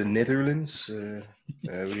called the Netherlands.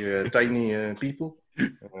 We're tiny people. We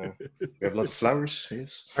have lots of flowers,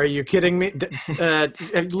 yes. Are you kidding me?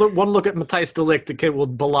 One look at Matthijs de Ligt will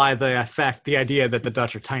belie the idea that the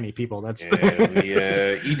Dutch are tiny people. That's we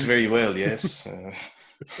eat very well, yes.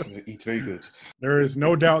 We eat very good. There is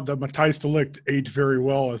no doubt that Matthijs de Ligt ate very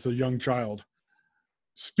well as a young child.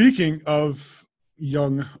 Speaking of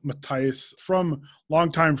young Matthijs, from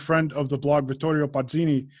longtime friend of the blog, Vittorio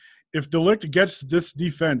Pazzini, if de Ligt gets this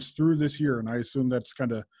defense through this year, and I assume that's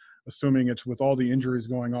kind of assuming it's with all the injuries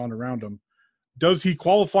going on around him, does he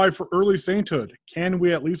qualify for early sainthood? Can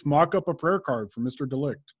we at least mock up a prayer card for Mr. de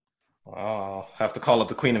Ligt? I'll have to call up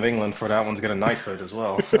the Queen of England for that one to get a knighthood as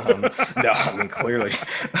well. No, I mean, clearly.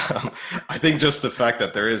 I think just the fact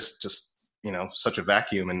that there is just, you know, such a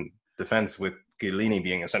vacuum in defense with Chiellini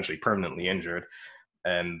being essentially permanently injured,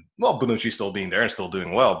 and, well, Bonucci still being there and still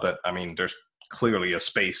doing well, but, I mean, there's clearly a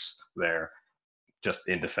space there just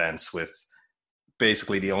in defense with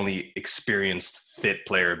basically the only experienced fit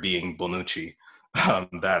player being Bonucci.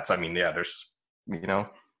 There's, you know,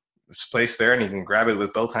 space there and he can grab it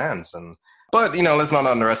with both hands. But, you know, let's not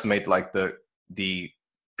underestimate like the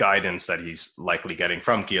guidance that he's likely getting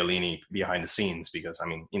from Chiellini behind the scenes, because, I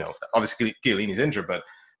mean, you know, obviously Chiellini's injured, but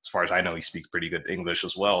as far as I know, he speaks pretty good English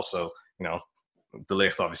as well. So, you know, de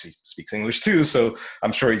Ligt obviously speaks English too. So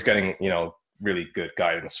I'm sure he's getting, you know, really good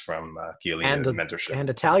guidance from Chiellini and mentorship. And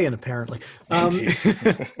Italian, apparently. I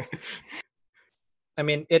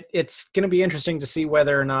mean, it's going to be interesting to see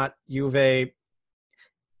whether or not Juve,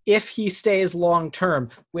 if he stays long-term,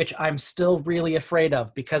 which I'm still really afraid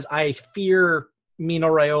of because I fear Mino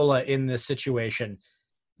Raiola in this situation,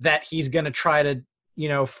 that he's going to try to, you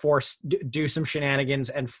know, do some shenanigans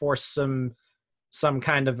and force some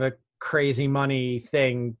kind of a crazy money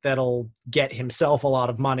thing that'll get himself a lot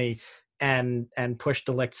of money and push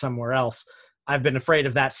de Ligt somewhere else. I've been afraid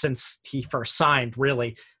of that since he first signed,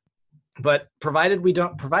 really. But provided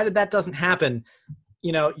that doesn't happen,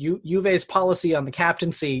 you know, Juve's policy on the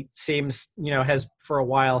captaincy seems, you know, has for a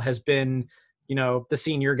while has been, you know, the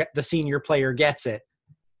senior player gets it.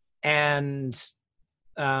 And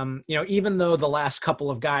Even though the last couple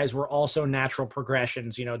of guys were also natural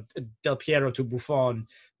progressions, Del Piero to Buffon,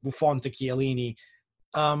 Buffon to Chiellini.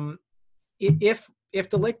 If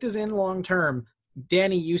De Ligt is in long term,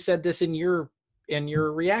 Danny, you said this in your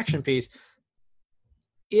reaction piece.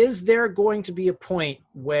 Is there going to be a point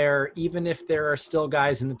where even if there are still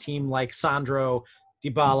guys in the team like Sandro,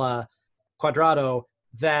 Dybala, Cuadrado,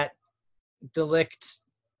 that De Ligt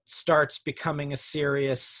starts becoming a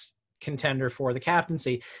serious contender for the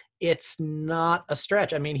captaincy? It's not a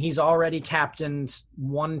stretch. I mean, he's already captained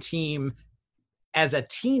one team as a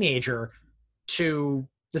teenager to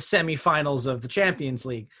the semifinals of the Champions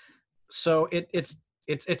League. So it's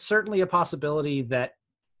certainly a possibility that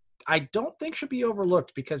I don't think should be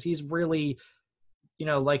overlooked, because he's really,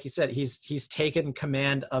 like you said, he's taken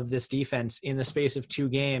command of this defense in the space of 2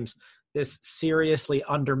 games, this seriously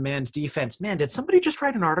undermanned defense. Man, did somebody just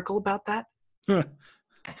write an article about that?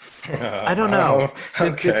 I don't know.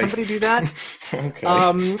 Did somebody do that? Okay.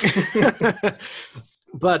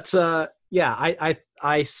 But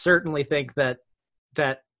I certainly think that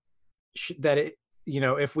it,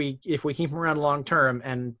 if we keep him around long term,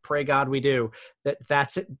 and pray God we do,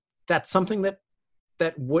 that's it. That's something that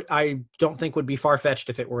I don't think would be far fetched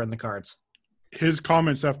if it were in the cards. His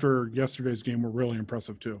comments after yesterday's game were really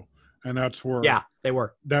impressive too, and that's where they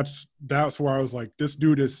were. That's where I was like, this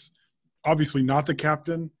dude is obviously not the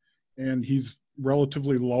captain, and he's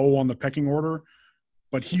relatively low on the pecking order,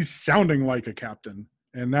 but he's sounding like a captain.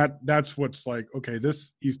 And that's what's like, okay,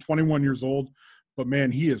 he's 21 years old, but man,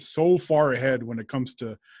 he is so far ahead when it comes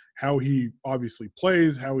to how he obviously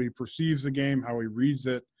plays, how he perceives the game, how he reads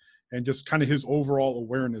it, and just kind of his overall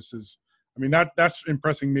awareness is, I mean, that's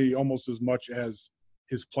impressing me almost as much as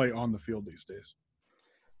his play on the field these days.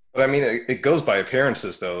 But I mean, it goes by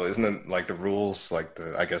appearances, though, isn't it? Like the rules, like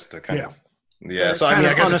the kind of. So I mean,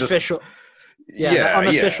 I guess unofficial.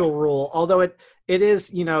 Unofficial rule. Although it is,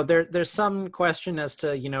 there's some question as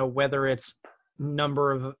to whether it's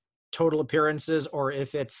number of total appearances or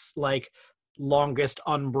if it's like longest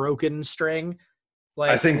unbroken string.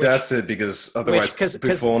 I think that's it, because otherwise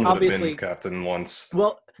Buffon would have been captain once.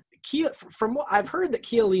 Well, from what I've heard, that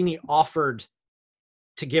Chiellini offered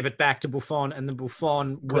to give it back to Buffon, and the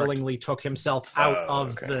Buffon willingly took himself out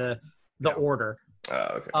of the order.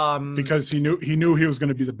 Okay. Because he knew he was going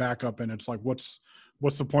to be the backup, and it's like, what's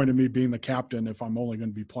the point of me being the captain if I'm only going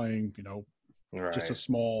to be playing, just a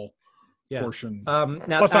small portion.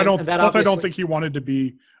 Plus, I don't think he wanted to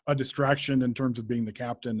be a distraction in terms of being the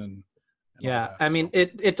captain. And I mean,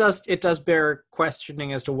 it does bear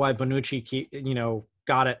questioning as to why Bonucci,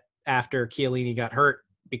 got it after Chiellini got hurt,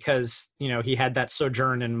 because he had that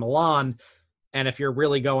sojourn in Milan, and if you're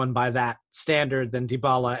really going by that standard, then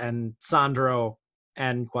Dybala and Sandro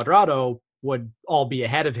and Cuadrado would all be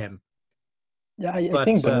ahead of him. Yeah, I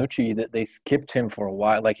think Bonucci, that they skipped him for a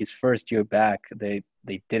while. Like his first year back, they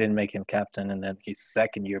didn't make him captain, and then his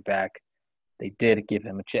second year back, they did give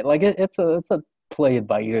him a chance. Like it's a play it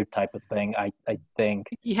by ear type of thing. I think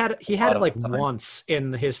he had it like once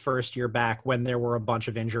in his first year back when there were a bunch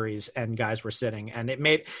of injuries and guys were sitting, and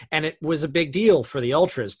it was a big deal for the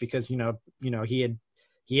Ultras, because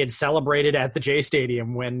he had celebrated at the J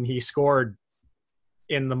Stadium when he scored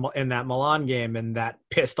in that Milan game, and that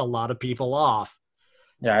pissed a lot of people off.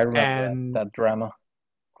 Yeah, I remember that drama.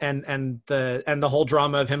 And the whole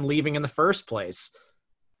drama of him leaving in the first place.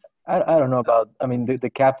 I don't know about. I mean, the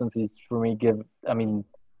captaincies for me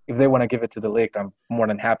if they want to give it to De Ligt, I'm more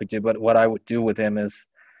than happy to. But what I would do with him is,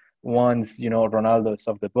 once Ronaldo's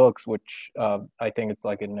off the books, which I think it's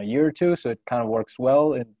like in a year or two, so it kind of works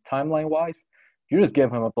well in timeline wise. You just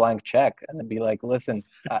give him a blank check and then be like, listen,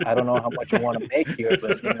 I don't know how much you want to make here,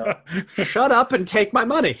 but shut up and take my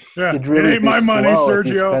money. Yeah, it really ain't my money, Sergio. If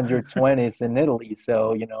you spend your 20s in Italy,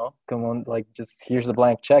 so come on, like, just here's a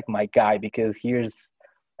blank check, my guy, because he's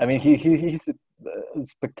a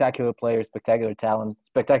spectacular player, spectacular talent,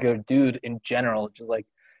 spectacular dude in general. Just like,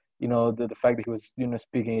 the fact that he was,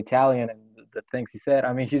 speaking Italian and the things he said.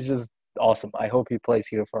 I mean, he's just awesome. I hope he plays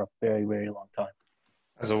here for a very, very long time.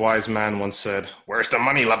 As a wise man once said, "Where's the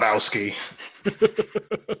money, Lebowski?"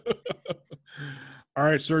 All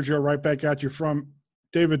right, Sergio, right back at you from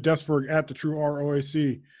David Desberg at the True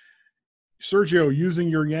ROAC. Sergio, using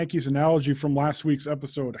your Yankees analogy from last week's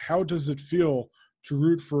episode, how does it feel to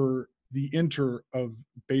root for the Inter of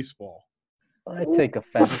baseball? I take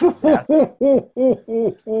offense to that.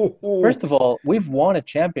 First of all, we've won a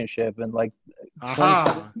championship in like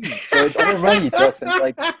 2017, so it's already just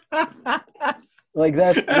like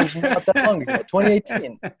that was not that long ago,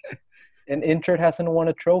 2018. And Inter hasn't won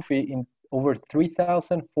a trophy in over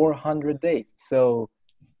 3,400 days. So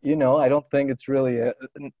I don't think it's really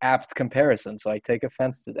an apt comparison. So I take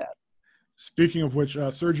offense to that. Speaking of which,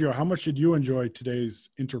 Sergio, how much did you enjoy today's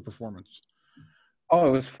Inter performance? Oh,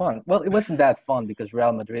 it was fun. Well, it wasn't that fun because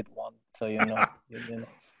Real Madrid won. So,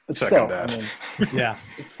 But Second still, that. Yeah.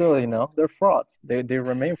 It's still, they're frauds. They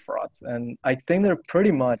remain frauds. And I think they're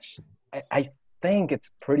pretty much – I think it's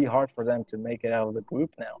pretty hard for them to make it out of the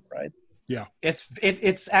group now, right? Yeah.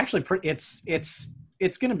 It's actually pretty –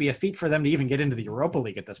 it's going to be a feat for them to even get into the Europa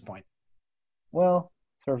League at this point. Well,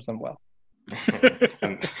 serves them well.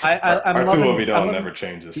 Arturo Vidal never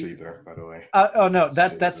changes either, by the way. Oh no,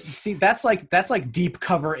 that's like deep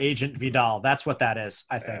cover agent Vidal. That's what that is.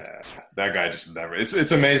 I think that guy just never.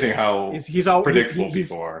 It's amazing how he's predictable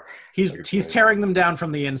people are. He's tearing them down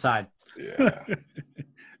from the inside. Yeah,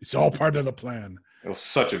 it's all part of the plan. It was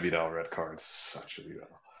such a Vidal red card. Such a Vidal.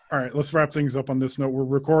 All right, let's wrap things up on this note. We're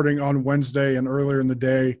recording on Wednesday, and earlier in the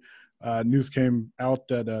day, news came out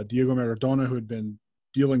that Diego Maradona, who had been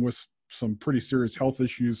dealing with some pretty serious health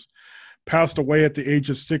issues, passed away at the age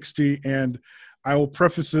of 60. And I will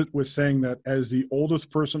preface it with saying that as the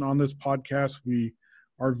oldest person on this podcast, we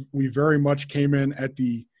very much came in at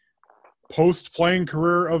the post-playing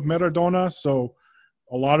career of Maradona. So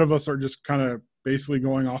a lot of us are just kind of basically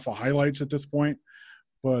going off of highlights at this point.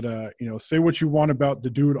 But, say what you want about the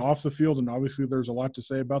dude off the field, and obviously there's a lot to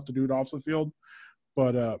say about the dude off the field.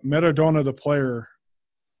 But Maradona, the player,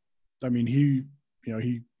 I mean, he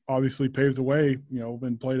obviously paved the way,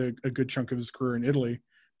 and played a good chunk of his career in Italy,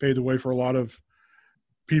 paved the way for a lot of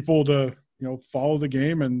people to, follow the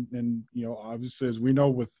game. And obviously, as we know,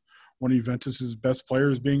 with one of Juventus's best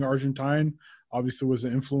players being Argentine, obviously was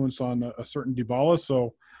an influence on a certain Dybala.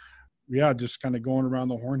 So, yeah, just kind of going around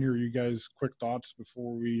the horn here. You guys, quick thoughts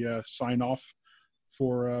before we sign off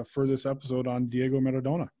for this episode on Diego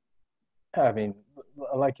Maradona. I mean,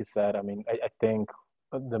 like you said, I think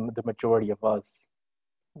the majority of us,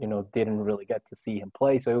 didn't really get to see him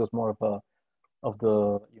play. So it was more of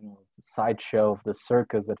the sideshow of the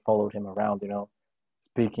circus that followed him around,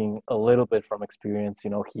 Speaking a little bit from experience,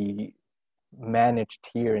 he managed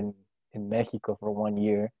here in Mexico for 1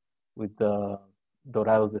 year with the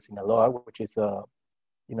Dorados de Sinaloa, which is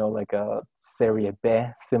like a Serie B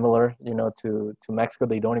similar, to Mexico.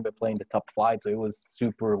 They don't even play in the top flight. So it was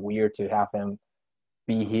super weird to have him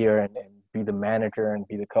be here and be the manager and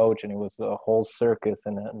be the coach. And it was a whole circus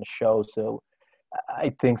and a show. So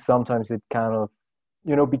I think sometimes it kind of,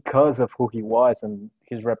 because of who he was and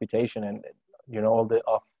his reputation and, all the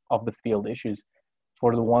off the field issues,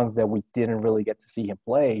 for the ones that we didn't really get to see him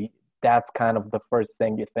play, that's kind of the first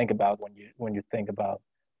thing you think about when you think about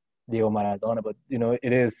Diego Maradona. But,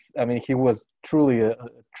 it is, he was truly a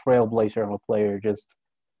trailblazer of a player, just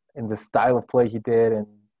in the style of play he did. And,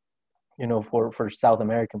 for South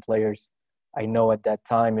American players, I know at that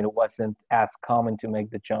time it wasn't as common to make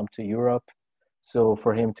the jump to Europe. So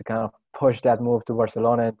for him to kind of push that move to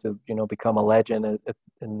Barcelona and to, become a legend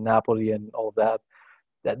in Napoli and all that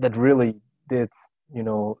really did, it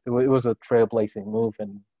was a trailblazing move.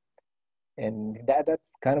 And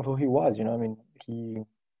that's kind of who he was,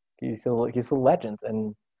 he's a legend.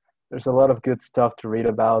 And there's a lot of good stuff to read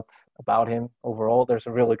about him overall. There's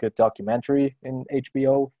a really good documentary in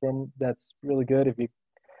HBO that's really good if you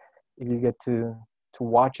get to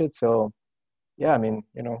watch it. So yeah,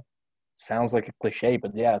 sounds like a cliche,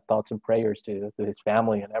 but yeah, thoughts and prayers to his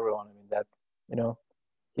family and everyone.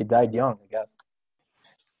 He died young, I guess.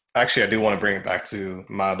 Actually, I do want to bring it back to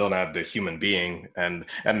Maradona, the human being, and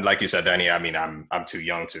like you said, Danny. I'm too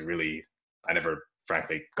young to really. I never,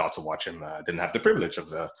 frankly, got to watch him. I didn't have the privilege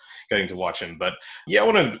of getting to watch him. But yeah, I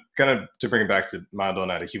want to kind of to bring it back to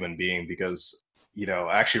Maradona, the human being, because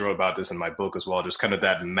I actually wrote about this in my book as well. Just kind of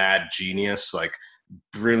that mad genius, like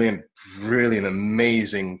brilliant,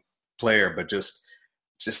 amazing player, but just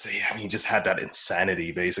he just had that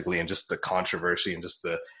insanity basically, and just the controversy and just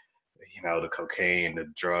the cocaine, the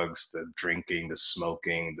drugs, the drinking, the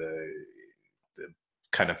smoking, the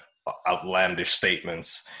kind of outlandish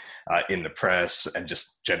statements in the press, and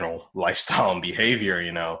just general lifestyle and behavior,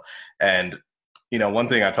 And, one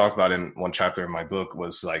thing I talked about in one chapter in my book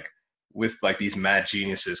was like, with like these mad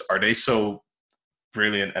geniuses, are they so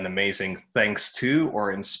brilliant and amazing thanks to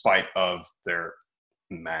or in spite of their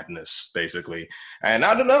madness, basically? And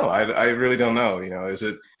I don't know. I really don't know.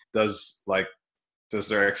 Does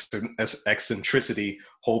their eccentricity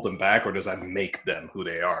hold them back, or does that make them who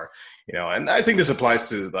they are? And I think this applies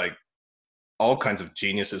to like all kinds of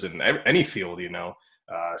geniuses in any field.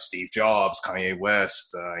 Steve Jobs, Kanye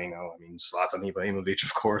West, Zlatan Ibrahimovic,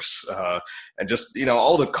 of course, and just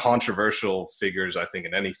all the controversial figures. I think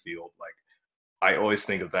in any field, like I always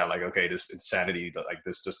think of that like, okay, this insanity, like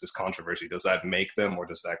this controversy, does that make them, or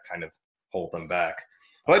does that kind of hold them back?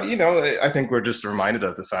 But I think we're just reminded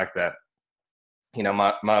of the fact that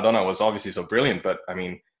Maradona was obviously so brilliant, but I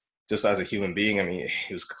mean, just as a human being, I mean,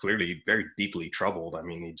 he was clearly very deeply troubled. I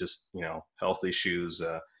mean, he just health issues.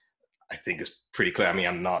 I think is pretty clear. I mean,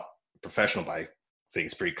 I'm not professional, but I think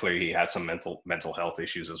it's pretty clear he has some mental health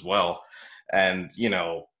issues as well. And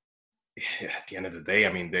at the end of the day,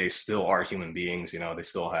 I mean, they still are human beings. They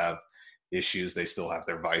still have issues. They still have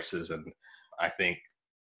their vices. And I think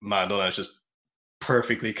Maradona just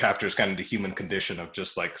perfectly captures kind of the human condition of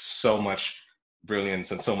just like so much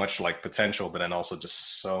brilliance and so much like potential, but then also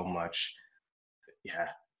just so much,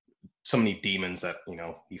 so many demons that,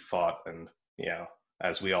 he fought, and,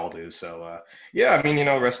 as we all do. So, I mean,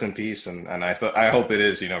 rest in peace. And I hope it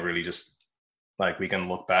is, really just like we can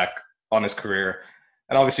look back on his career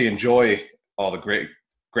and obviously enjoy all the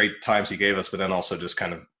great times he gave us, but then also just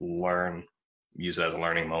kind of use it as a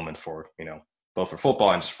learning moment for, both for football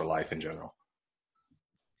and just for life in general.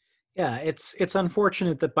 Yeah, it's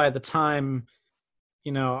unfortunate that by the time,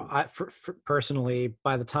 personally,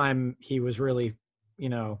 by the time he was really,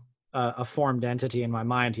 a formed entity in my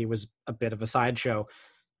mind, he was a bit of a sideshow.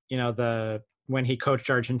 When he coached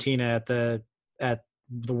Argentina at the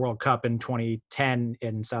World Cup in 2010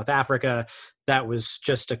 in South Africa, that was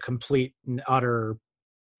just a complete and utter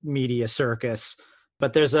media circus.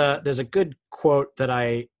 But there's a good quote that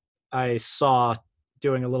I saw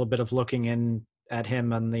doing a little bit of looking at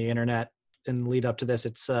him on the internet in the lead up to this.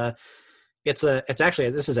 It's actually,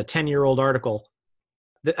 this is a 10-year-old article.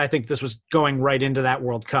 I think this was going right into that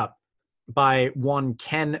World Cup, by one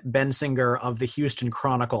Ken Bensinger of the Houston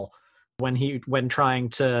Chronicle, when trying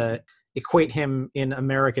to equate him in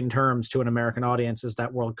American terms to an American audience as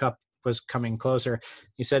that World Cup was coming closer.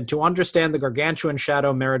 He said, to understand the gargantuan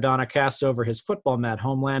shadow Maradona casts over his football-mad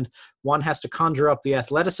homeland, one has to conjure up the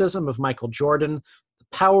athleticism of Michael Jordan, the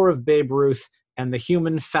power of Babe Ruth, and the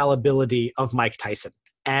human fallibility of Mike Tyson.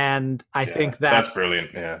 And I think that's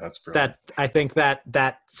brilliant. Yeah, that's brilliant. I think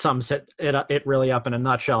that sums it really up in a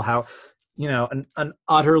nutshell. How an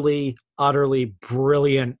utterly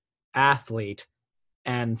brilliant athlete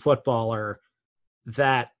and footballer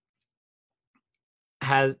that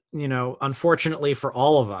has, unfortunately for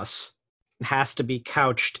all of us, has to be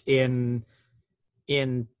couched in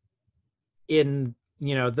the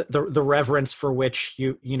reverence for which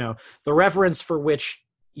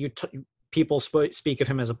people speak of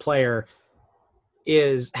him as a player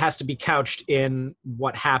has to be couched in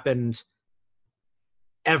what happened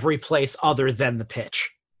every place other than the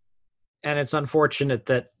pitch. And it's unfortunate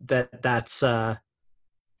that's the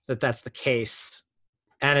case.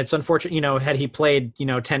 And it's unfortunate, had he played,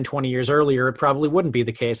 10, 20 years earlier, it probably wouldn't be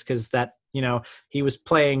the case, because he was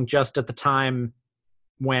playing just at the time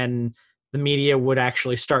when the media would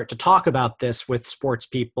actually start to talk about this with sports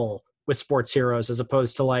people, with sports heroes, as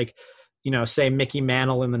opposed to say Mickey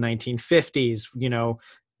Mantle in the 1950s.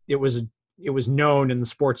 It was known in the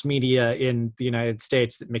sports media in the United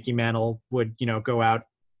States that Mickey Mantle would, go out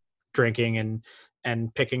drinking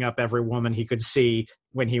and picking up every woman he could see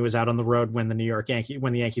when he was out on the road when the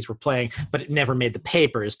Yankees were playing, but it never made the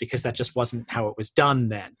papers because that just wasn't how it was done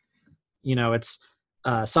then. It's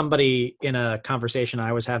somebody in a conversation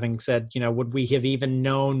I was having said, would we have even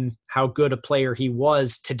known how good a player he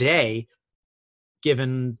was today,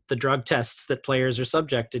 given the drug tests that players are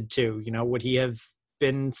subjected to? Would he have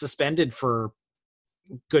been suspended for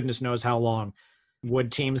goodness knows how long?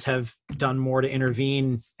 Would teams have done more to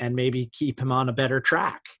intervene and maybe keep him on a better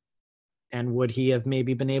track? And would he have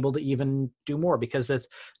maybe been able to even do more? Because that's,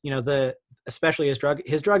 especially his drug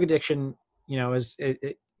addiction, is,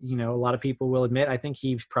 a lot of people will admit, I think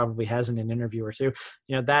he probably has in an interview or two,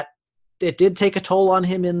 that it did take a toll on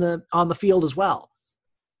him on the field as well,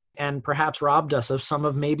 and perhaps robbed us of some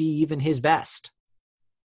of maybe even his best.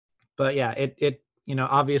 But yeah, it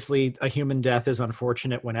obviously a human death is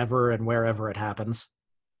unfortunate whenever and wherever it happens.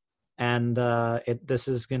 And this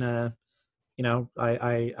is gonna,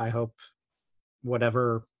 I hope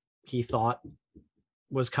whatever he thought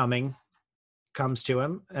was coming comes to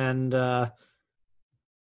him. And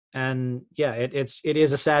yeah, it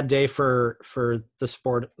is a sad day for the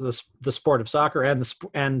sport of soccer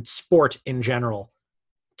and sport in general,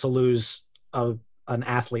 to lose an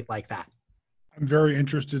athlete like that. I'm very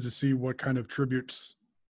interested to see what kind of tributes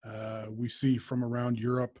we see from around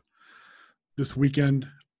Europe this weekend,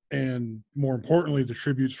 and more importantly, the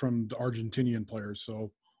tributes from the Argentinian players.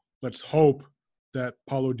 So let's hope that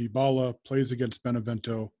Paulo Dybala plays against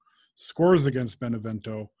Benevento, scores against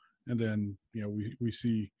Benevento, and then we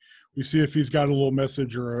see if he's got a little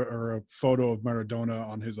message or a photo of Maradona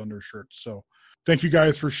on his undershirt. So thank you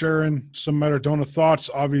guys for sharing some Maradona thoughts.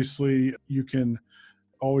 Obviously, you can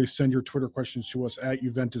always send your Twitter questions to us at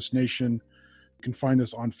Juventus Nation. You can find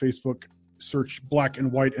us on Facebook. Search Black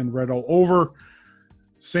and White and Red all over.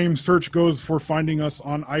 Same search goes for finding us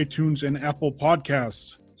on iTunes and Apple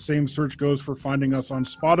Podcasts. Same search goes for finding us on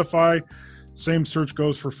Spotify. Same search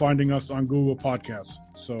goes for finding us on Google Podcasts.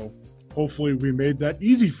 So hopefully we made that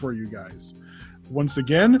easy for you guys. Once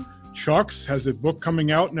again, Chucks has a book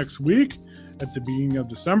coming out next week at the beginning of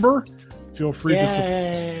December. Feel free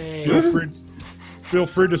to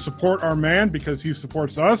support our man because he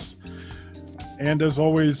supports us. And as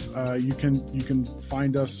always, you can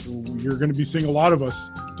find us. You're going to be seeing a lot of us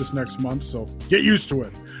this next month, so get used to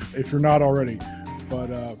it if you're not already.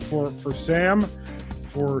 But for Sam,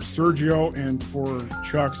 for Sergio, and for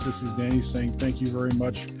Chucks, this is Danny saying thank you very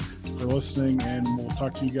much for listening, and we'll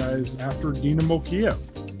talk to you guys after Dinamo Kiev.